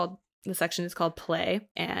 The section is called Play,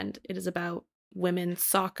 and it is about women's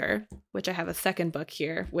soccer, which I have a second book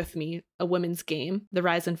here with me, A Women's Game, The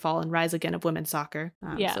Rise and Fall and Rise Again of Women's Soccer.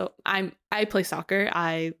 So I play soccer.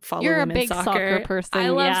 I follow You're women's a big soccer person. I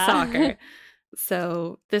love soccer.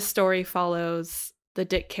 So this story follows the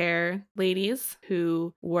Dick Care ladies,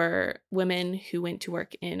 who were women who went to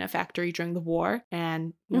work in a factory during the war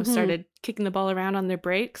and started kicking the ball around on their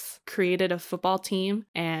breaks, created a football team,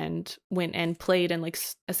 and went and played in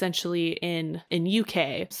essentially in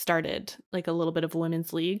UK, started like a little bit of a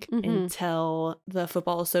women's league until the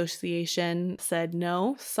Football Association said,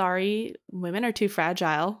 no, sorry, women are too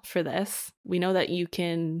fragile for this. We know that you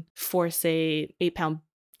can force a 8-pound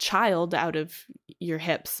child out of your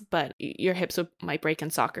hips, but your hips might break in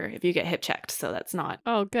soccer if you get hip checked, so that's not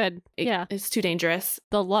it's too dangerous.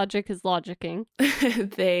 The logic is logicking.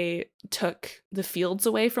 They took the fields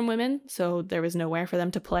away from women, so there was nowhere for them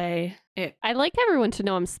to play. I like everyone to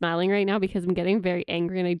know I'm smiling right now because I'm getting very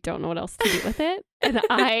angry and I don't know what else to do with it. And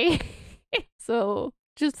so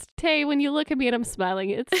just Tay, when you look at me and I'm smiling,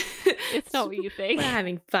 it's not what you think. We're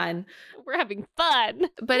having fun.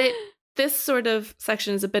 But this sort of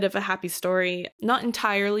section is a bit of a happy story, not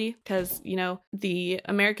entirely, because, the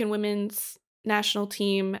American women's national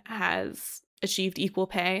team has achieved equal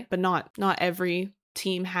pay, but not every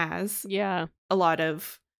team has. Yeah. A lot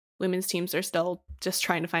of women's teams are still just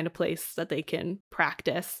trying to find a place that they can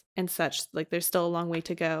practice and such. Like, there's still a long way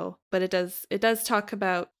to go. But it does talk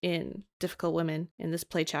about, in Difficult Women, in this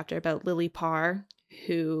play chapter, about Lily Parr,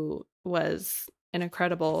 who was an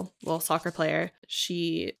incredible, soccer player.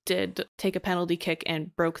 She did take a penalty kick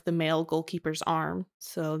and broke the male goalkeeper's arm.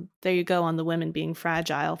 So there you go on the women being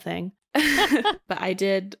fragile thing. But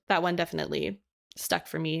that one definitely stuck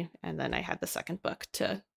for me. And then I had the second book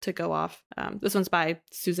to go off. This one's by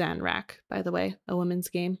Suzanne Rack, by the way, A Woman's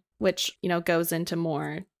Game, which, goes into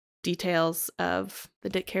more details of the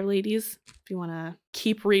Dick Care ladies, if you want to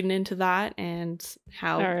keep reading into that, and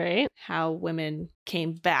how women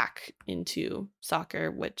came back into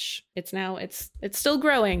soccer, which it's still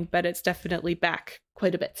growing, but it's definitely back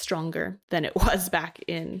quite a bit stronger than it was back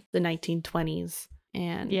in the 1920s.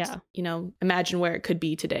 And imagine where it could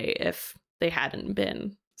be today if they hadn't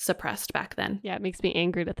been suppressed back then. Yeah, it makes me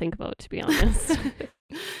angry to think about, to be honest.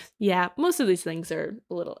 Yeah, most of these things are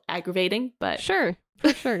a little aggravating, but sure,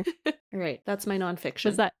 for sure. All right, that's my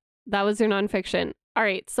nonfiction. That was your nonfiction? All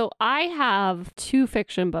right, so I have 2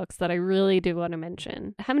 fiction books that I really do want to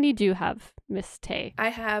mention. How many do you have, Miss Tay? I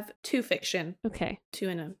have 2 fiction. Okay.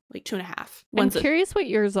 2.5. I'm curious what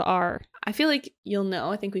yours are. I feel like you'll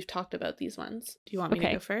know. I think we've talked about these ones. Do you want me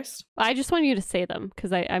to go first? I just want you to say them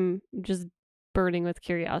because I'm just burning with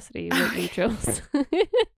curiosity what you chose.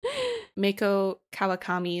 Meiko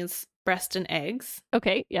Kawakami's Breast and Eggs.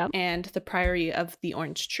 Okay, yeah. And The Priory of the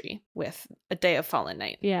Orange Tree with A Day of Fallen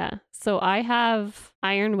Night. Yeah. So I have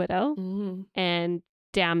Iron Widow and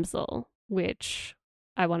Damsel, which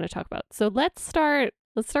I want to talk about. So let's start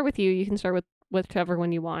with you. You can start with whichever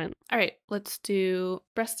one you want. All right, let's do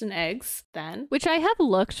Breast and Eggs then. Which I have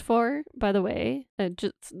looked for, by the way.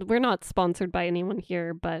 We're not sponsored by anyone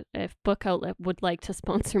here, but if Book Outlet would like to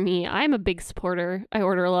sponsor me, I'm a big supporter. I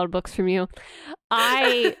order a lot of books from you.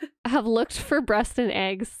 I have looked for Breast and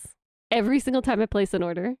Eggs every single time I place an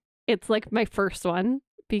order. It's like my first one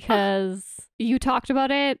because you talked about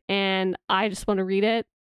it and I just want to read it.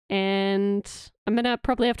 And I'm going to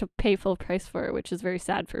probably have to pay full price for it, which is very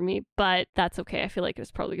sad for me, but that's okay. I feel like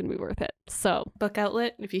it's probably going to be worth it. So, Book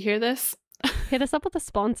Outlet, if you hear this, hit us up with a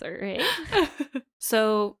sponsor, right?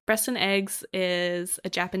 So, Breast and Eggs is a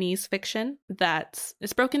Japanese fiction that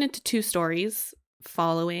is broken into 2 stories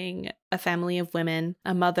following a family of women,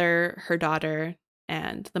 a mother, her daughter,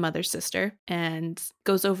 and the mother's sister, and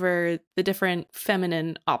goes over the different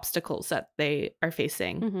feminine obstacles that they are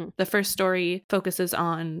facing. Mm-hmm. The first story focuses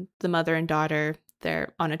on the mother and daughter.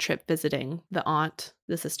 They're on a trip visiting the aunt,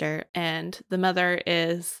 the sister, and the mother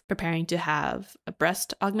is preparing to have a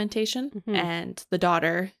breast augmentation. Mm-hmm. And the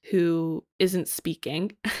daughter, who isn't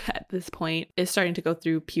speaking at this point, is starting to go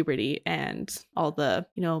through puberty and all the,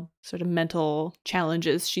 sort of mental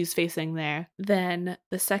challenges she's facing there. Then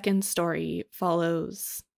the second story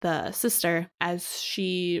follows the sister as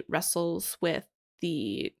she wrestles with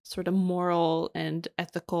the sort of moral and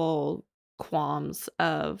ethical qualms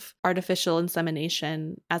of artificial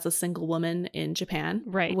insemination as a single woman in Japan,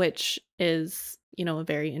 right? Which is, a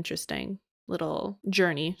very interesting little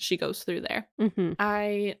journey she goes through there. Mm-hmm.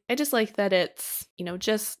 I just like that it's,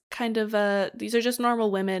 just kind of these are just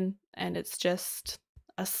normal women and it's just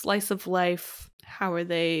a slice of life. How are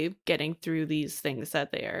they getting through these things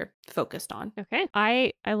that they are focused on? Okay.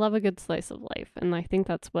 I love a good slice of life. And I think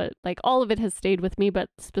that's what, all of it has stayed with me, but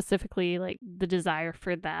specifically, the desire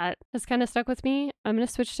for that has kind of stuck with me. I'm going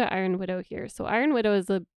to switch to Iron Widow here. So Iron Widow is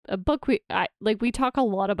a book we talk a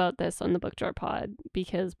lot about this on the Book Jar Pod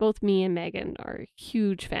because both me and Megan are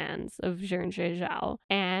huge fans of Zhao.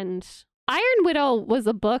 And Iron Widow was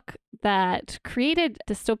a book that created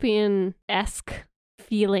dystopian-esque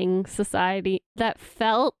feeling society that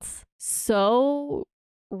felt so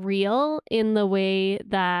real in the way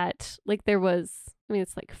that there was,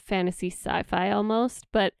 it's like fantasy sci-fi almost,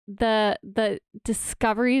 but the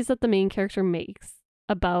discoveries that the main character makes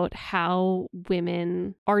about how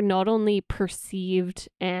women are not only perceived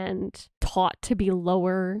and taught to be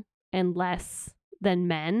lower and less than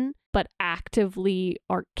men, but actively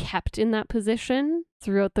are kept in that position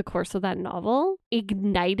throughout the course of that novel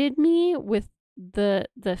ignited me with the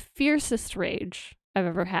fiercest rage I've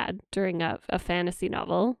ever had during a fantasy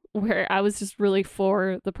novel where I was just really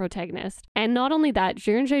for the protagonist. And not only that,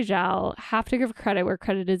 Zhao, have to give credit where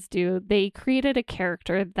credit is due. They created a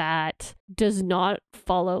character that does not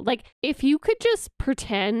follow. If you could just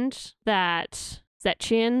pretend that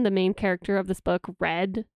Zetchian, the main character of this book,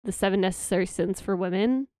 read The 7 Necessary Sins for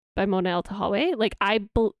Women by Mona Eltahawy,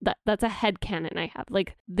 that's a headcanon I have.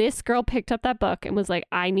 This girl picked up that book and was like,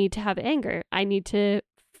 I need to have anger. I need to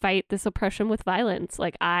fight this oppression with violence.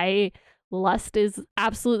 Lust is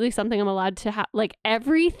absolutely something I'm allowed to have.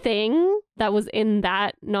 Everything that was in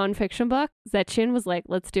that nonfiction book, Zetchian was like,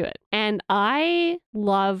 let's do it. And I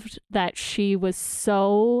loved that she was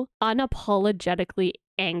so unapologetically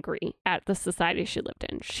angry at the society she lived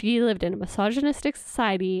in. She lived in a misogynistic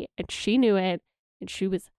society and she knew it and she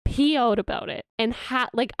was PO'd about it. And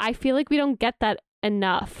I feel like we don't get that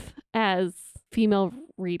enough as female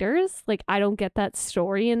readers. Like, I don't get that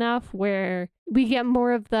story enough where we get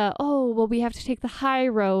more of the, oh, well, we have to take the high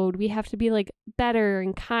road. We have to be like better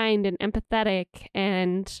and kind and empathetic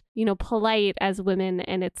and, you know, polite as women.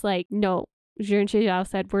 And it's like, no, Zhao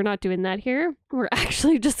said, we're not doing that here. We're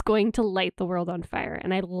actually just going to light the world on fire.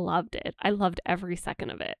 And I loved it. I loved every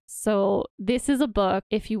second of it. So this is a book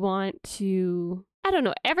if you want to, I don't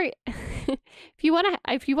know, if you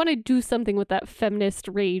want to do something with that feminist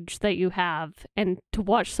rage that you have and to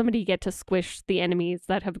watch somebody get to squish the enemies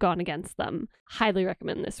that have gone against them, highly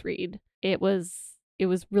recommend this read. It was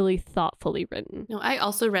really thoughtfully written. No, I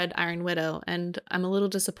also read Iron Widow, and I'm a little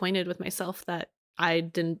disappointed with myself that I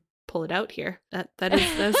didn't pull it out here. That's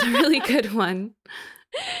a really good one.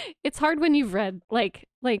 It's hard when you've read like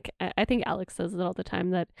I think Alex says it all the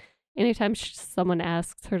time that anytime someone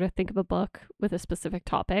asks her to think of a book with a specific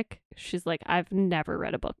topic, she's like, I've never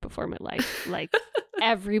read a book before in my life. Like,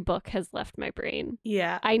 every book has left my brain.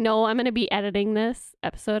 Yeah. I know I'm going to be editing this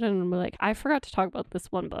episode and I'm like, I forgot to talk about this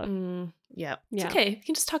one book. Yeah. It's okay. You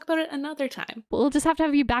can just talk about it another time. We'll just have to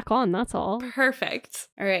have you back on. That's all. Perfect.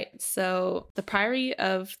 All right. So The Priory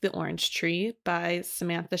of the Orange Tree by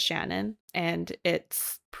Samantha Shannon and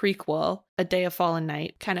its prequel, A Day of Fallen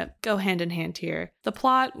Night, kind of go hand in hand here. The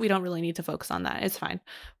plot, we don't really need to focus on that. It's fine.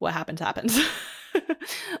 What happens.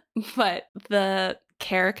 But the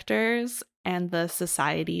characters and the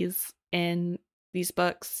societies in these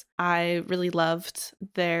books, I really loved.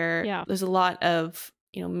 There's a lot of,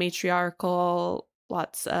 you know, matriarchal,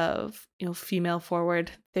 lots of, you know, female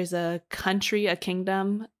forward. There's a country, a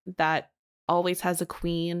kingdom that always has a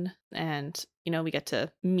queen, and, you know, we get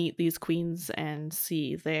to meet these queens and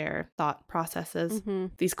see their thought processes. Mm-hmm.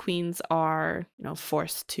 These queens are, you know,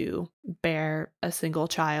 forced to bear a single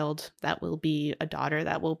child that will be a daughter,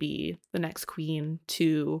 that will be the next queen,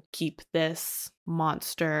 to keep this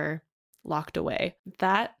monster locked away.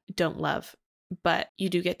 That I don't love. But you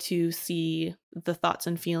do get to see the thoughts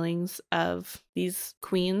and feelings of these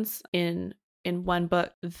queens. In one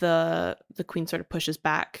book, the queen sort of pushes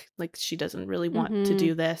back, like she doesn't really want to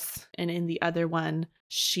do this. And in the other one,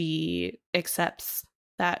 she accepts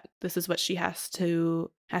that this is what she has to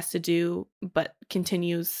do, but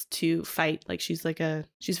continues to fight. Like she's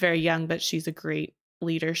very young, but she's a great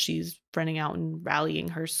leader. She's running out and rallying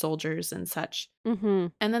her soldiers and such. Mm-hmm.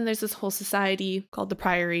 And then there's this whole society called the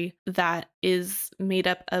Priory that is made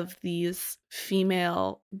up of these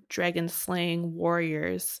female dragon slaying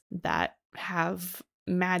warriors that have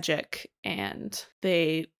magic, and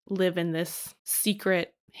they live in this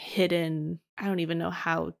secret, hidden, I don't even know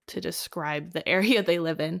how to describe the area they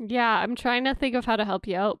live in. Yeah, I'm trying to think of how to help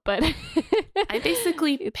you out, but I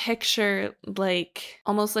basically picture like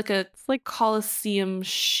almost like a Colosseum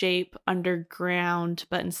shape underground,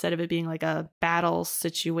 but instead of it being like a battle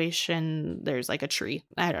situation, there's like a tree.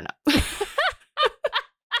 I don't know.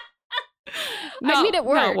 I mean, it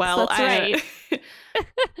works. Well, that's right.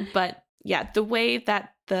 But yeah, the way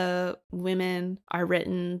that the women are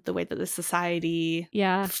written, the way that the society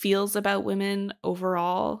feels about women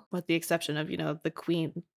overall, with the exception of, you know, the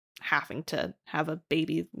queen having to have a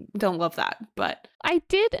baby. Don't love that, but I'm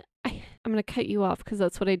going to cut you off because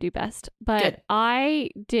that's what I do best. But Good.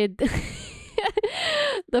 I did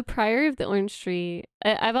The Priory of the Orange Tree.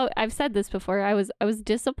 I've said this before. I was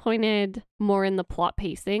disappointed more in the plot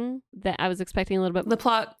pacing, that I was expecting a little bit. The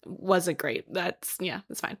plot wasn't great.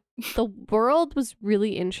 It's fine. The world was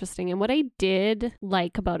really interesting. And what I did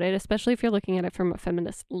like about it, especially if you're looking at it from a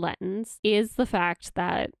feminist lens, is the fact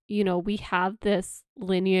that, you know, we have this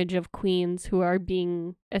lineage of queens who are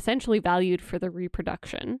being essentially valued for their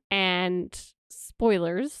reproduction. And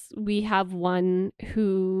spoilers, we have one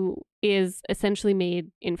who is essentially made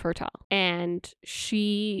infertile. And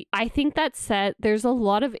I think there's a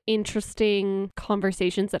lot of interesting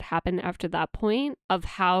conversations that happen after that point of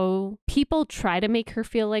how people try to make her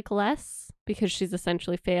feel like less because she's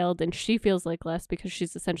essentially failed, and she feels like less because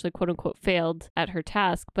she's essentially quote unquote failed at her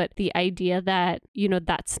task. But the idea that, you know,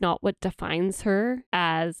 that's not what defines her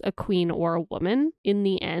as a queen or a woman in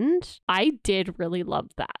the end, I did really love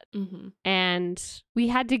that. Mm-hmm. And we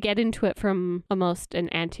had to get into it from almost an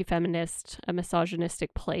anti-feminist, a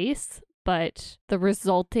misogynistic place. But the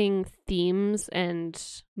resulting themes and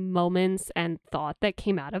moments and thought that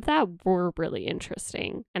came out of that were really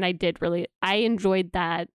interesting. And I enjoyed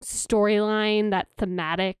that storyline, that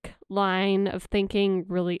thematic line of thinking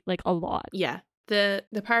really, like, a lot. Yeah.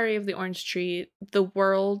 The Priory of the Orange Tree, the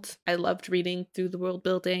world, I loved reading through the world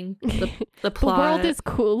building. The plot. The world is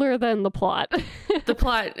cooler than the plot. The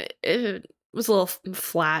plot, it was a little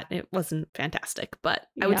flat. It wasn't fantastic, but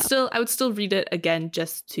I would still read it again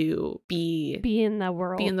just to be in the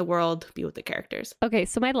world. Be in the world, be with the characters. Okay,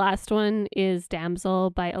 so my last one is Damsel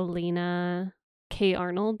by Elena K.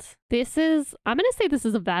 Arnold. I'm going to say this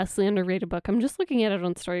is a vastly underrated book. I'm just looking at it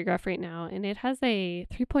on Storygraph right now, and it has a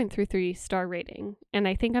 3.33 star rating. And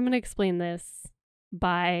I think I'm going to explain this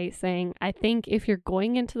by saying, I think if you're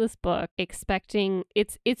going into this book expecting,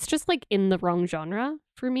 it's just like in the wrong genre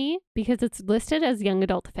for me, because it's listed as young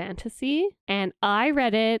adult fantasy, and I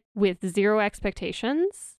read it with zero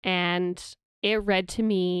expectations, and it read to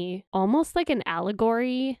me almost like an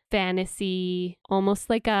allegory, fantasy, almost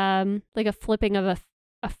like a flipping of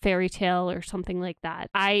a fairy tale or something like that.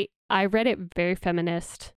 I read it very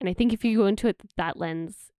feminist, and I think if you go into it with that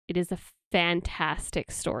lens, it is a fantastic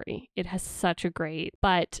story. It has such a great,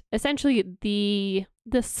 but essentially the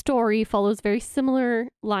story follows very similar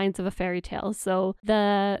lines of a fairy tale. So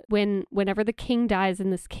whenever the king dies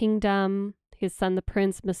in this kingdom, his son the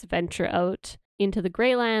prince must venture out into the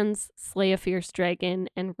Greylands, slay a fierce dragon,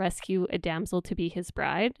 and rescue a damsel to be his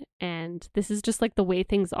bride. And this is just like the way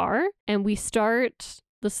things are. And we start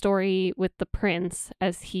the story with the prince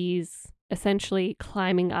as he's essentially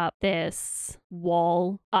climbing up this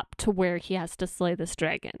wall up to where he has to slay this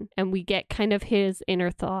dragon. And we get kind of his inner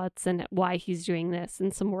thoughts and why he's doing this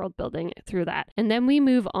and some world building through that. And then we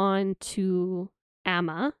move on to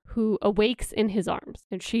Amma, who awakes in his arms.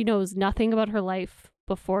 And she knows nothing about her life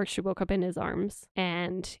before she woke up in his arms.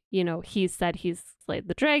 And, he said he's slayed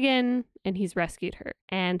the dragon and he's rescued her.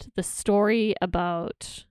 And the story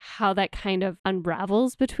about how that kind of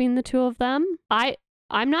unravels between the two of them,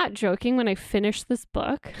 I'm not joking. When I finished this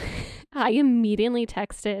book, I immediately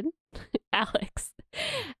texted Alex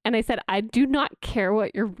and I said, I do not care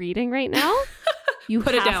what you're reading right now. You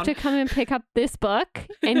have to come and pick up this book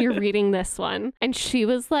and you're reading this one. And she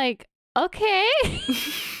was like, okay.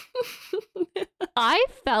 I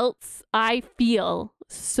feel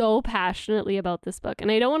so passionately about this book,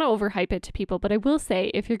 and I don't want to overhype it to people, but I will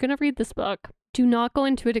say, if you're going to read this book, do not go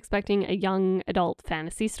into it expecting a young adult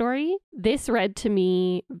fantasy story. This read to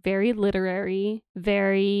me very literary,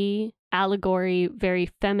 very allegory, very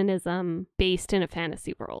feminism based in a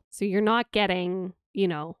fantasy world. So you're not getting,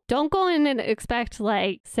 don't go in and expect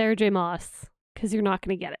like Sarah J. Maas, because you're not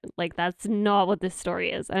going to get it. Like, that's not what this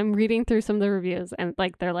story is. I'm reading through some of the reviews and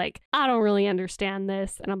like they're like, I don't really understand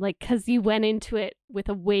this. And I'm like, because you went into it with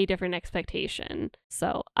a way different expectation.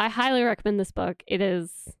 So I highly recommend this book. It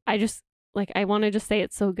is, I want to just say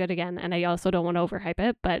it's so good again, and I also don't want to overhype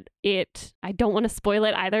it, but I don't want to spoil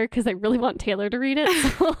it either because I really want Taylor to read it.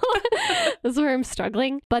 So this is where I'm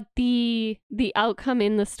struggling. But the outcome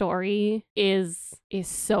in the story is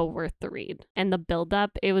so worth the read, and the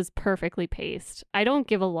build-up, it was perfectly paced. I don't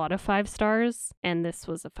give a lot of 5 stars, and this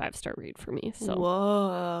was a 5-star read for me.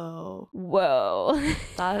 So whoa,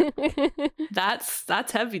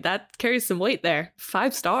 that's heavy. That carries some weight there.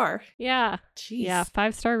 5-star. Yeah. Jeez. Yeah,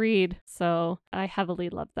 5-star read. So I heavily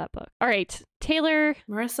loved that book. All right, Taylor.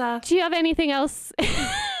 Marissa. Do you have anything else? Do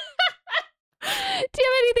you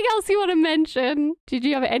have anything else you want to mention? Did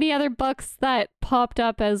you have any other books that popped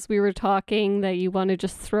up as we were talking that you want to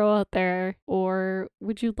just throw out there? Or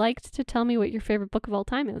would you like to tell me what your favorite book of all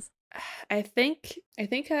time is? I think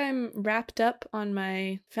I'm wrapped up on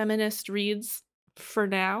my feminist reads for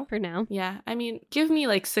now. Yeah. I mean, give me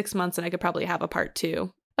like 6 months and I could probably have a part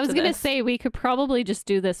 2. I was going to say we could probably just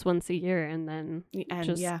do this once a year and then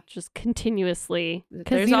just continuously.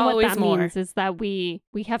 Because you know what that means is that we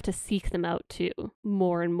have to seek them out too,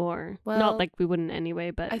 more and more. Well, not like we wouldn't anyway,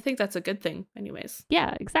 but I think that's a good thing anyways.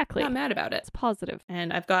 Yeah, exactly. I'm not mad about it. It's positive.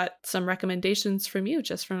 And I've got some recommendations from you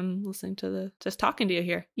just from listening to just talking to you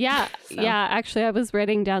here. Yeah. So. Yeah, actually I was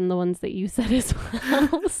writing down the ones that you said as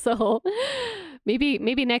well. So maybe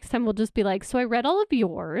next time we'll just be like, so I read all of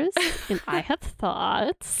yours and I have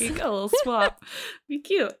thoughts. Here you go, a little swap. Be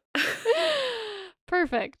cute.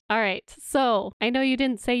 Perfect. All right. So I know you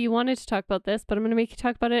didn't say you wanted to talk about this, but I'm going to make you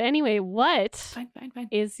talk about it anyway. What fine.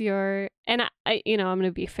 is your, and I'm going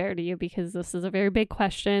to be fair to you because this is a very big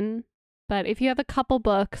question, but if you have a couple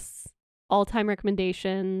books, all-time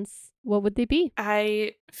recommendations, what would they be?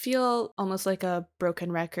 I feel almost like a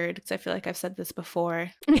broken record because I feel like I've said this before.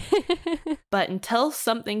 But until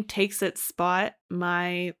something takes its spot,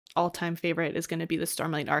 my all-time favorite is going to be The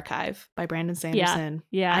Stormlight Archive by Brandon Sanderson.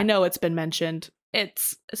 Yeah. I know it's been mentioned.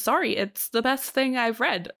 It's the best thing I've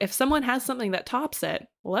read. If someone has something that tops it,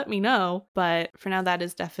 let me know. But for now, that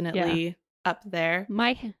is definitely up there.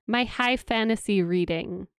 My high fantasy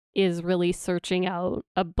reading is really searching out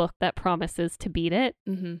a book that promises to beat it.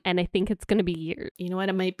 Mm-hmm. And I think it's going to be years. You know what?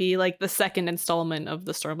 It might be like the second installment of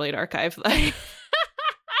the Stormblade Archive.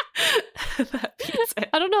 That beats it.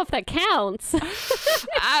 I don't know if that counts.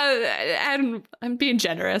 I'm being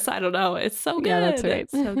generous. I don't know. It's so good. Yeah, that's right.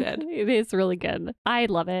 It's so good. It is really good. I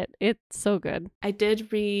love it. It's so good. I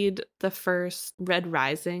did read the first Red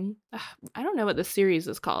Rising. I don't know what the series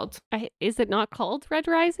is called. Is it not called Red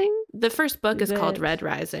Rising? The first book is called Red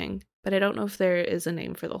Rising, but I don't know if there is a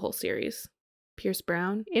name for the whole series. Pierce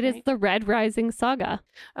Brown? It is the Red Rising saga.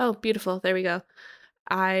 Oh, beautiful. There we go.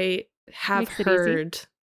 I have heard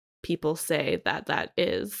people say that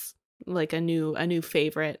is like a new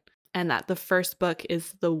favorite, and that the first book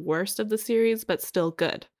is the worst of the series but still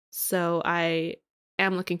good. So I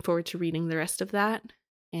am looking forward to reading the rest of that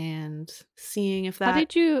and seeing if that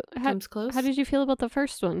comes close. How did you feel about the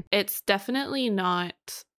first one? It's definitely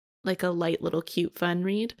not like a light little cute fun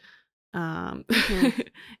read.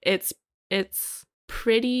 It's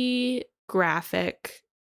pretty graphic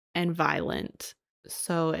and violent.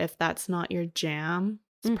 So if that's not your jam,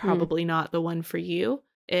 it's probably not the one for you.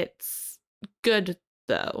 It's good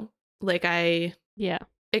though. Like maybe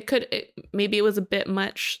it was a bit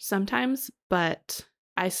much sometimes, but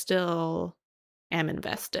I still am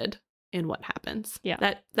invested in what happens.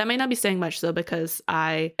 Yeah. That may not be saying much though, because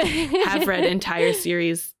I have read entire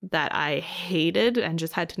series that I hated and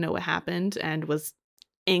just had to know what happened and was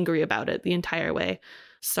angry about it the entire way.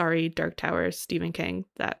 Sorry, Dark Tower, Stephen King.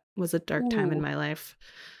 That was a dark time in my life.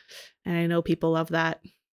 And I know people love that.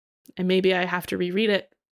 And maybe I have to reread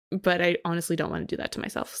it, but I honestly don't want to do that to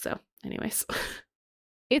myself. So anyways.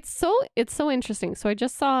 It's so interesting. So I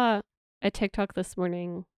just saw a TikTok this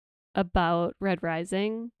morning about Red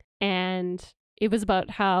Rising, and it was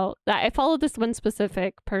about how I followed this one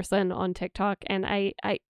specific person on TikTok, and I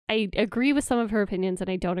agree with some of her opinions and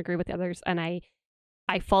I don't agree with the others. And I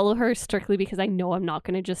follow her strictly because I know I'm not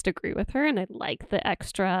going to just agree with her. And I like the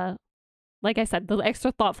extra, like I said, the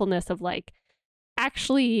extra thoughtfulness of like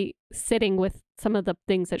actually sitting with some of the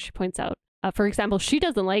things that she points out. For example, she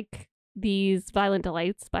doesn't like These Violent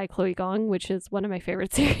Delights by Chloe Gong, which is one of my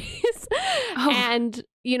favorite series. And,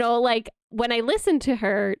 you know, like when I listen to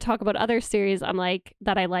her talk about other series I'm like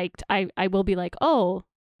that I liked, I will be like, oh,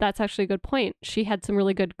 that's actually a good point. She had some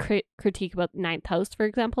really good critique about Ninth House, for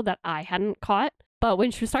example, that I hadn't caught. But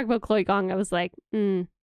when she was talking about Chloe Gong, I was like,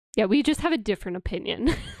 yeah, we just have a different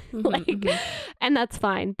opinion. And that's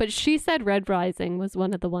fine. But she said Red Rising was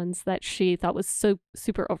one of the ones that she thought was so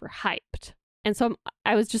super overhyped. And so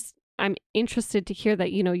I'm interested to hear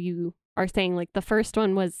that, you know, you are saying like the first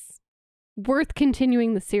one was worth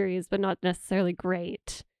continuing the series, but not necessarily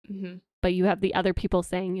great. Mm-hmm. But you have the other people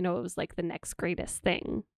saying, you know, it was like the next greatest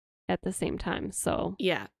thing at the same time. So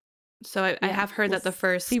yeah. So I have heard that the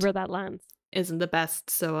first see where that lands isn't the best.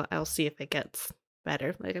 So I'll see if it gets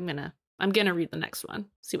better. Like I'm gonna read the next one,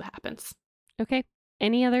 see what happens. Okay.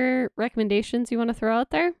 Any other recommendations you want to throw out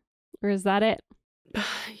there, or is that it?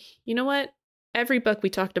 You know what? Every book we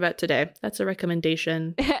talked about today, that's a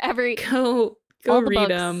recommendation. Go read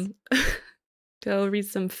them. Go read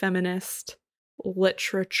some feminist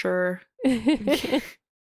literature.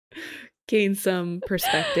 Gain some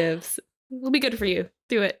perspectives. It'll be good for you.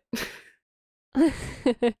 Do it.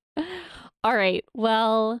 All right.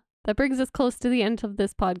 Well, that brings us close to the end of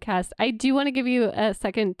this podcast. I do want to give you a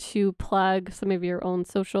second to plug some of your own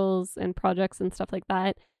socials and projects and stuff like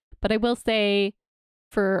that. But I will say,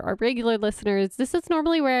 for our regular listeners, this is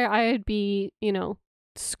normally where I'd be, you know,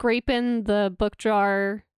 scraping the book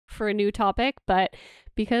jar for a new topic. But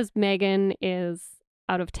because Megan is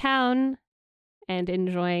out of town and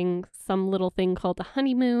enjoying some little thing called a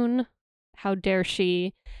honeymoon, how dare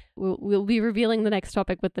she? We'll be revealing the next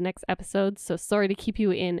topic with the next episode. So sorry to keep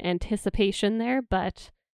you in anticipation there,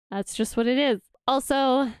 but that's just what it is.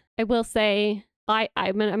 Also, I will say,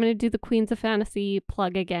 I'm going to do the Queens of Fantasy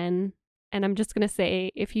plug again. And I'm just going to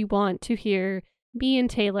say, if you want to hear me and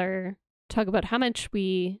Taylor talk about how much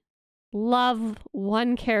we love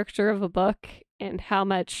one character of a book and how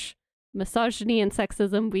much misogyny and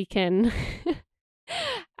sexism we can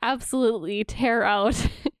absolutely tear out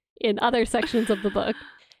in other sections of the book,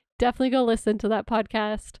 definitely go listen to that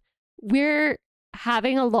podcast. We're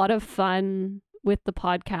having a lot of fun with the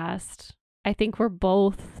podcast. I think we're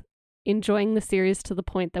both enjoying the series to the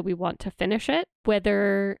point that we want to finish it.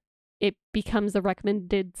 Whether it becomes a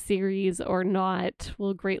recommended series or not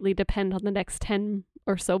will greatly depend on the next 10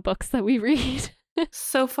 or so books that we read.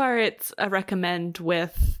 So far, it's a recommend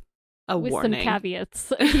with a warning. Some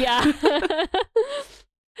caveats. Yeah.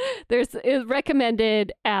 There's a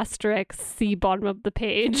recommended asterisk see bottom of the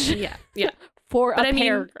page. Yeah. For But a I mean,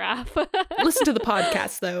 paragraph. Listen to the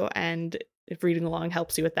podcast though, and if reading along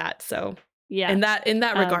helps you with that, so yeah. In that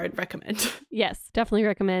regard, recommend. Yes, definitely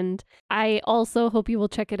recommend. I also hope you will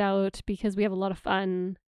check it out because we have a lot of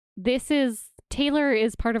fun. Taylor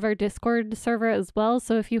is part of our Discord server as well.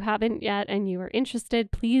 So if you haven't yet and you are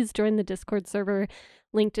interested, please join the Discord server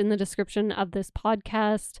linked in the description of this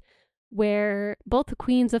podcast, where both the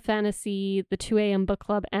Queens of Fantasy, the 2 a.m. book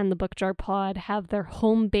club, and the Book Jar Pod have their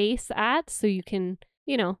home base at. So you can,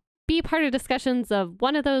 be part of discussions of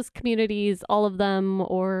one of those communities, all of them,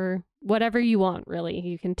 or whatever you want, really.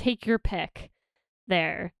 You can take your pick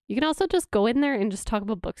there. You can also just go in there and just talk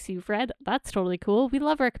about books you've read. That's totally cool. We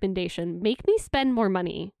love recommendation. Make me spend more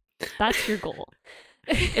money. That's your goal.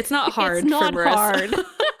 It's not hard. It's not for hard.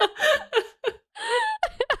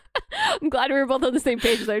 I'm glad we were both on the same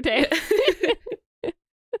page there, Tay.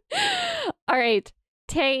 All right.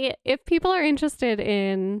 Tay, if people are interested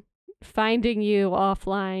in finding you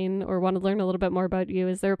offline or want to learn a little bit more about you,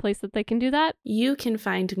 is there a place that they can do that? You can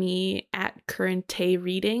find me at Currente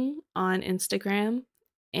Reading on Instagram,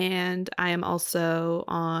 and I am also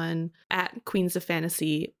on at Queens of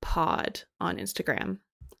Fantasy Pod on Instagram.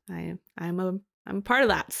 I'm a part of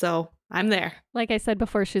that, so I'm there. Like I said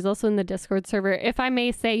before, she's also in the Discord server. If I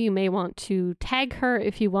may say, you may want to tag her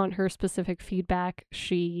if you want her specific feedback.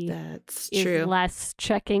 That's true. Less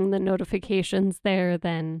checking the notifications there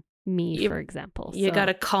than me, for example. You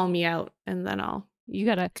gotta call me out, and then you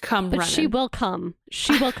gotta come running. She will come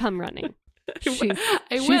running.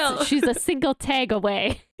 I will. She's a single tag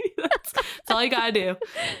away. That's all you gotta do.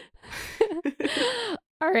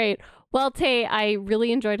 All right. Well, Tay, I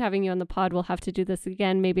really enjoyed having you on the pod. We'll have to do this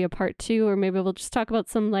again, maybe a part 2, or maybe we'll just talk about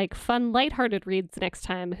some fun, lighthearted reads next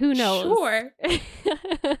time. Who knows? Sure.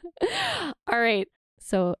 All right.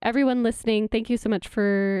 So everyone listening, thank you so much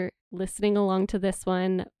for listening along to this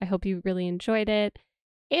one. I hope you really enjoyed it.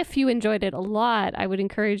 If you enjoyed it a lot, I would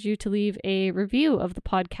encourage you to leave a review of the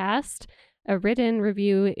podcast. A written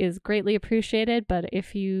review is greatly appreciated, but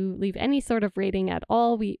if you leave any sort of rating at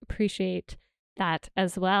all, we appreciate that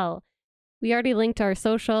as well. We already linked our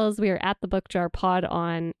socials. We are at the Book Jar Pod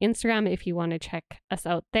on Instagram if you want to check us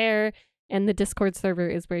out there. And the Discord server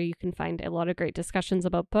is where you can find a lot of great discussions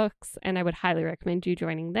about books, and I would highly recommend you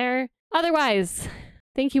joining there. Otherwise,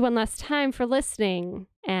 thank you one last time for listening.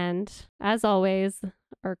 And as always,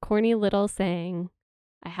 our corny little saying,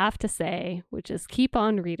 I have to say, which is keep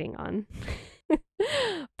on reading on.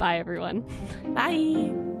 Bye, everyone.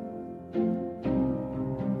 Bye.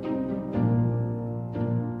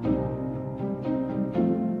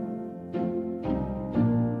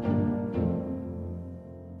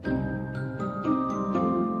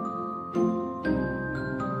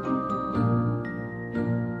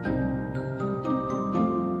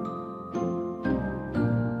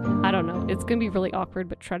 I don't know. It's going to be really awkward,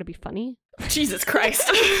 but try to be funny. Jesus Christ.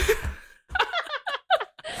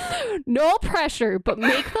 No pressure, but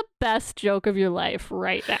make the best joke of your life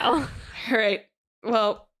right now. All right.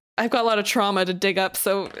 Well, I've got a lot of trauma to dig up,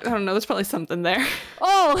 so I don't know. There's probably something there.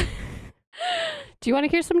 Oh! Do you want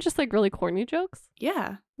to hear some just really corny jokes?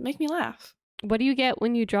 Yeah. Make me laugh. What do you get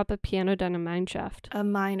when you drop a piano down a mine shaft? A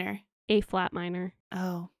minor. A flat minor.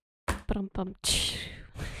 Oh. Ba-dum-bum.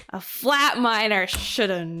 A flat minor. Should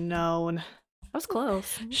have known. That was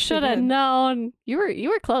close. Should have known. You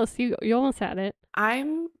were close. You almost had it.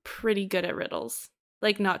 I'm pretty good at riddles.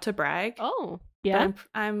 Not to brag. Oh, yeah. But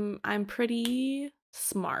I'm pretty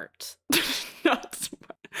smart. Not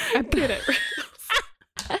smart. I'm good at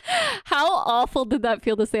riddles. How awful did that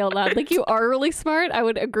feel to say out loud? You are really smart. I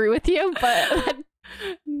would agree with you, but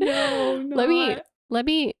no. Let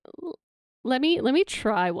me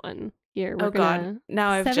try one. Here, we're God! Now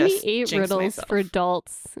I've 78 just riddles myself. for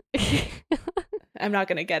adults. I'm not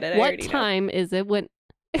gonna get it. What time is it when?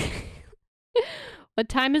 What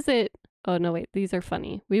time is it? Oh no, wait. These are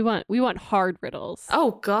funny. We want hard riddles.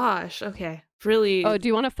 Oh gosh. Okay. Really. Oh, do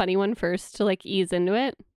you want a funny one first to ease into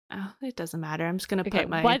it? Oh, it doesn't matter. I'm just gonna put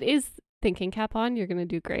my. What is thinking cap on? You're gonna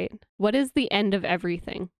do great. What is the end of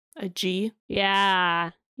everything? A G. Yeah,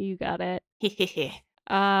 you got it.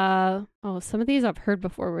 Some of these I've heard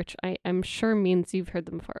before, which I'm sure means you've heard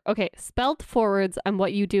them before. Okay, spelt forwards, I'm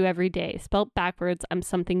what you do every day. Spelt backwards, I'm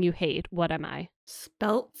something you hate. What am I?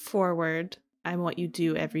 Spelt forward, I'm what you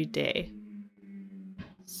do every day.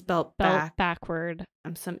 Spelt backward,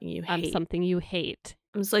 I'm something you hate. I'm something you hate.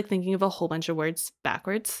 I'm just thinking of a whole bunch of words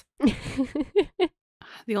backwards.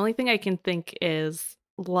 The only thing I can think is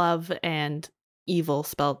love and evil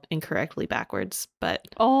spelled incorrectly backwards, but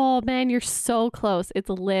oh man, you're so close. It's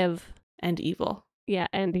live and evil. Yeah,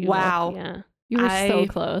 and you Wow. look, yeah. You were so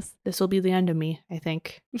close. This will be the end of me, I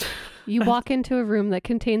think. You walk into a room that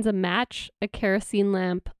contains a match, a kerosene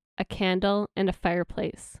lamp, a candle, and a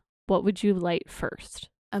fireplace. What would you light first?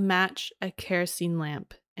 A match, a kerosene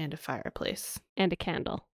lamp, and a fireplace. And a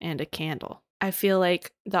candle. And a candle. I feel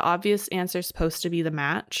like the obvious answer is supposed to be the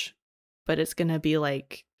match, but it's going to be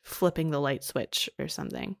like flipping the light switch or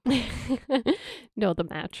something. No, the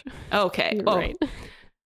match. Okay. You're right.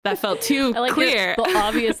 That felt too clear. The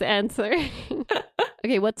obvious answer.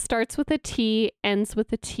 Okay, what starts with a T, ends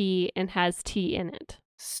with a T, and has tea in it?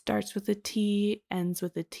 Starts with a T, ends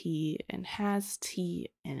with a T, and has tea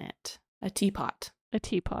in it. A teapot. A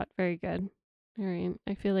teapot. Very good. All right.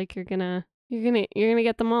 I feel like you're gonna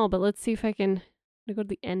get them all, but let's see if I can go to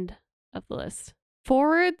the end of the list.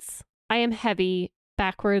 Forwards, I am heavy.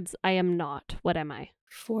 Backwards, I am not. What am I?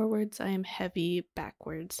 Forwards, I am heavy.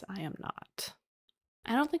 Backwards, I am not.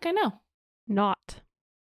 I don't think I know. Not.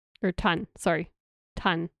 Or ton. Sorry.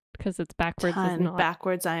 Ton. Because it's backwards is not.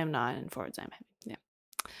 Backwards, I am not. And forwards, I am heavy. Yeah.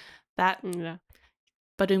 That. Yeah.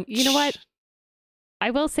 But you know what? I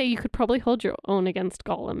will say you could probably hold your own against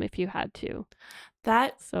Gollum if you had to.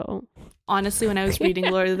 So honestly, when I was reading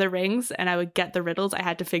Lord of the Rings and I would get the riddles, I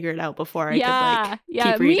had to figure it out before I could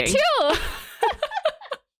keep reading. Me too.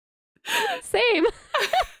 Same.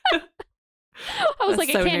 I was That's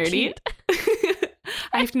I can't cheat.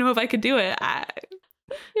 I have to know if I could do it.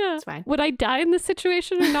 Yeah, it's fine. Would I die in this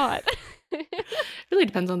situation or not? It really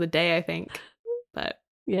depends on the day, I think. But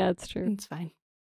yeah, it's true. It's fine.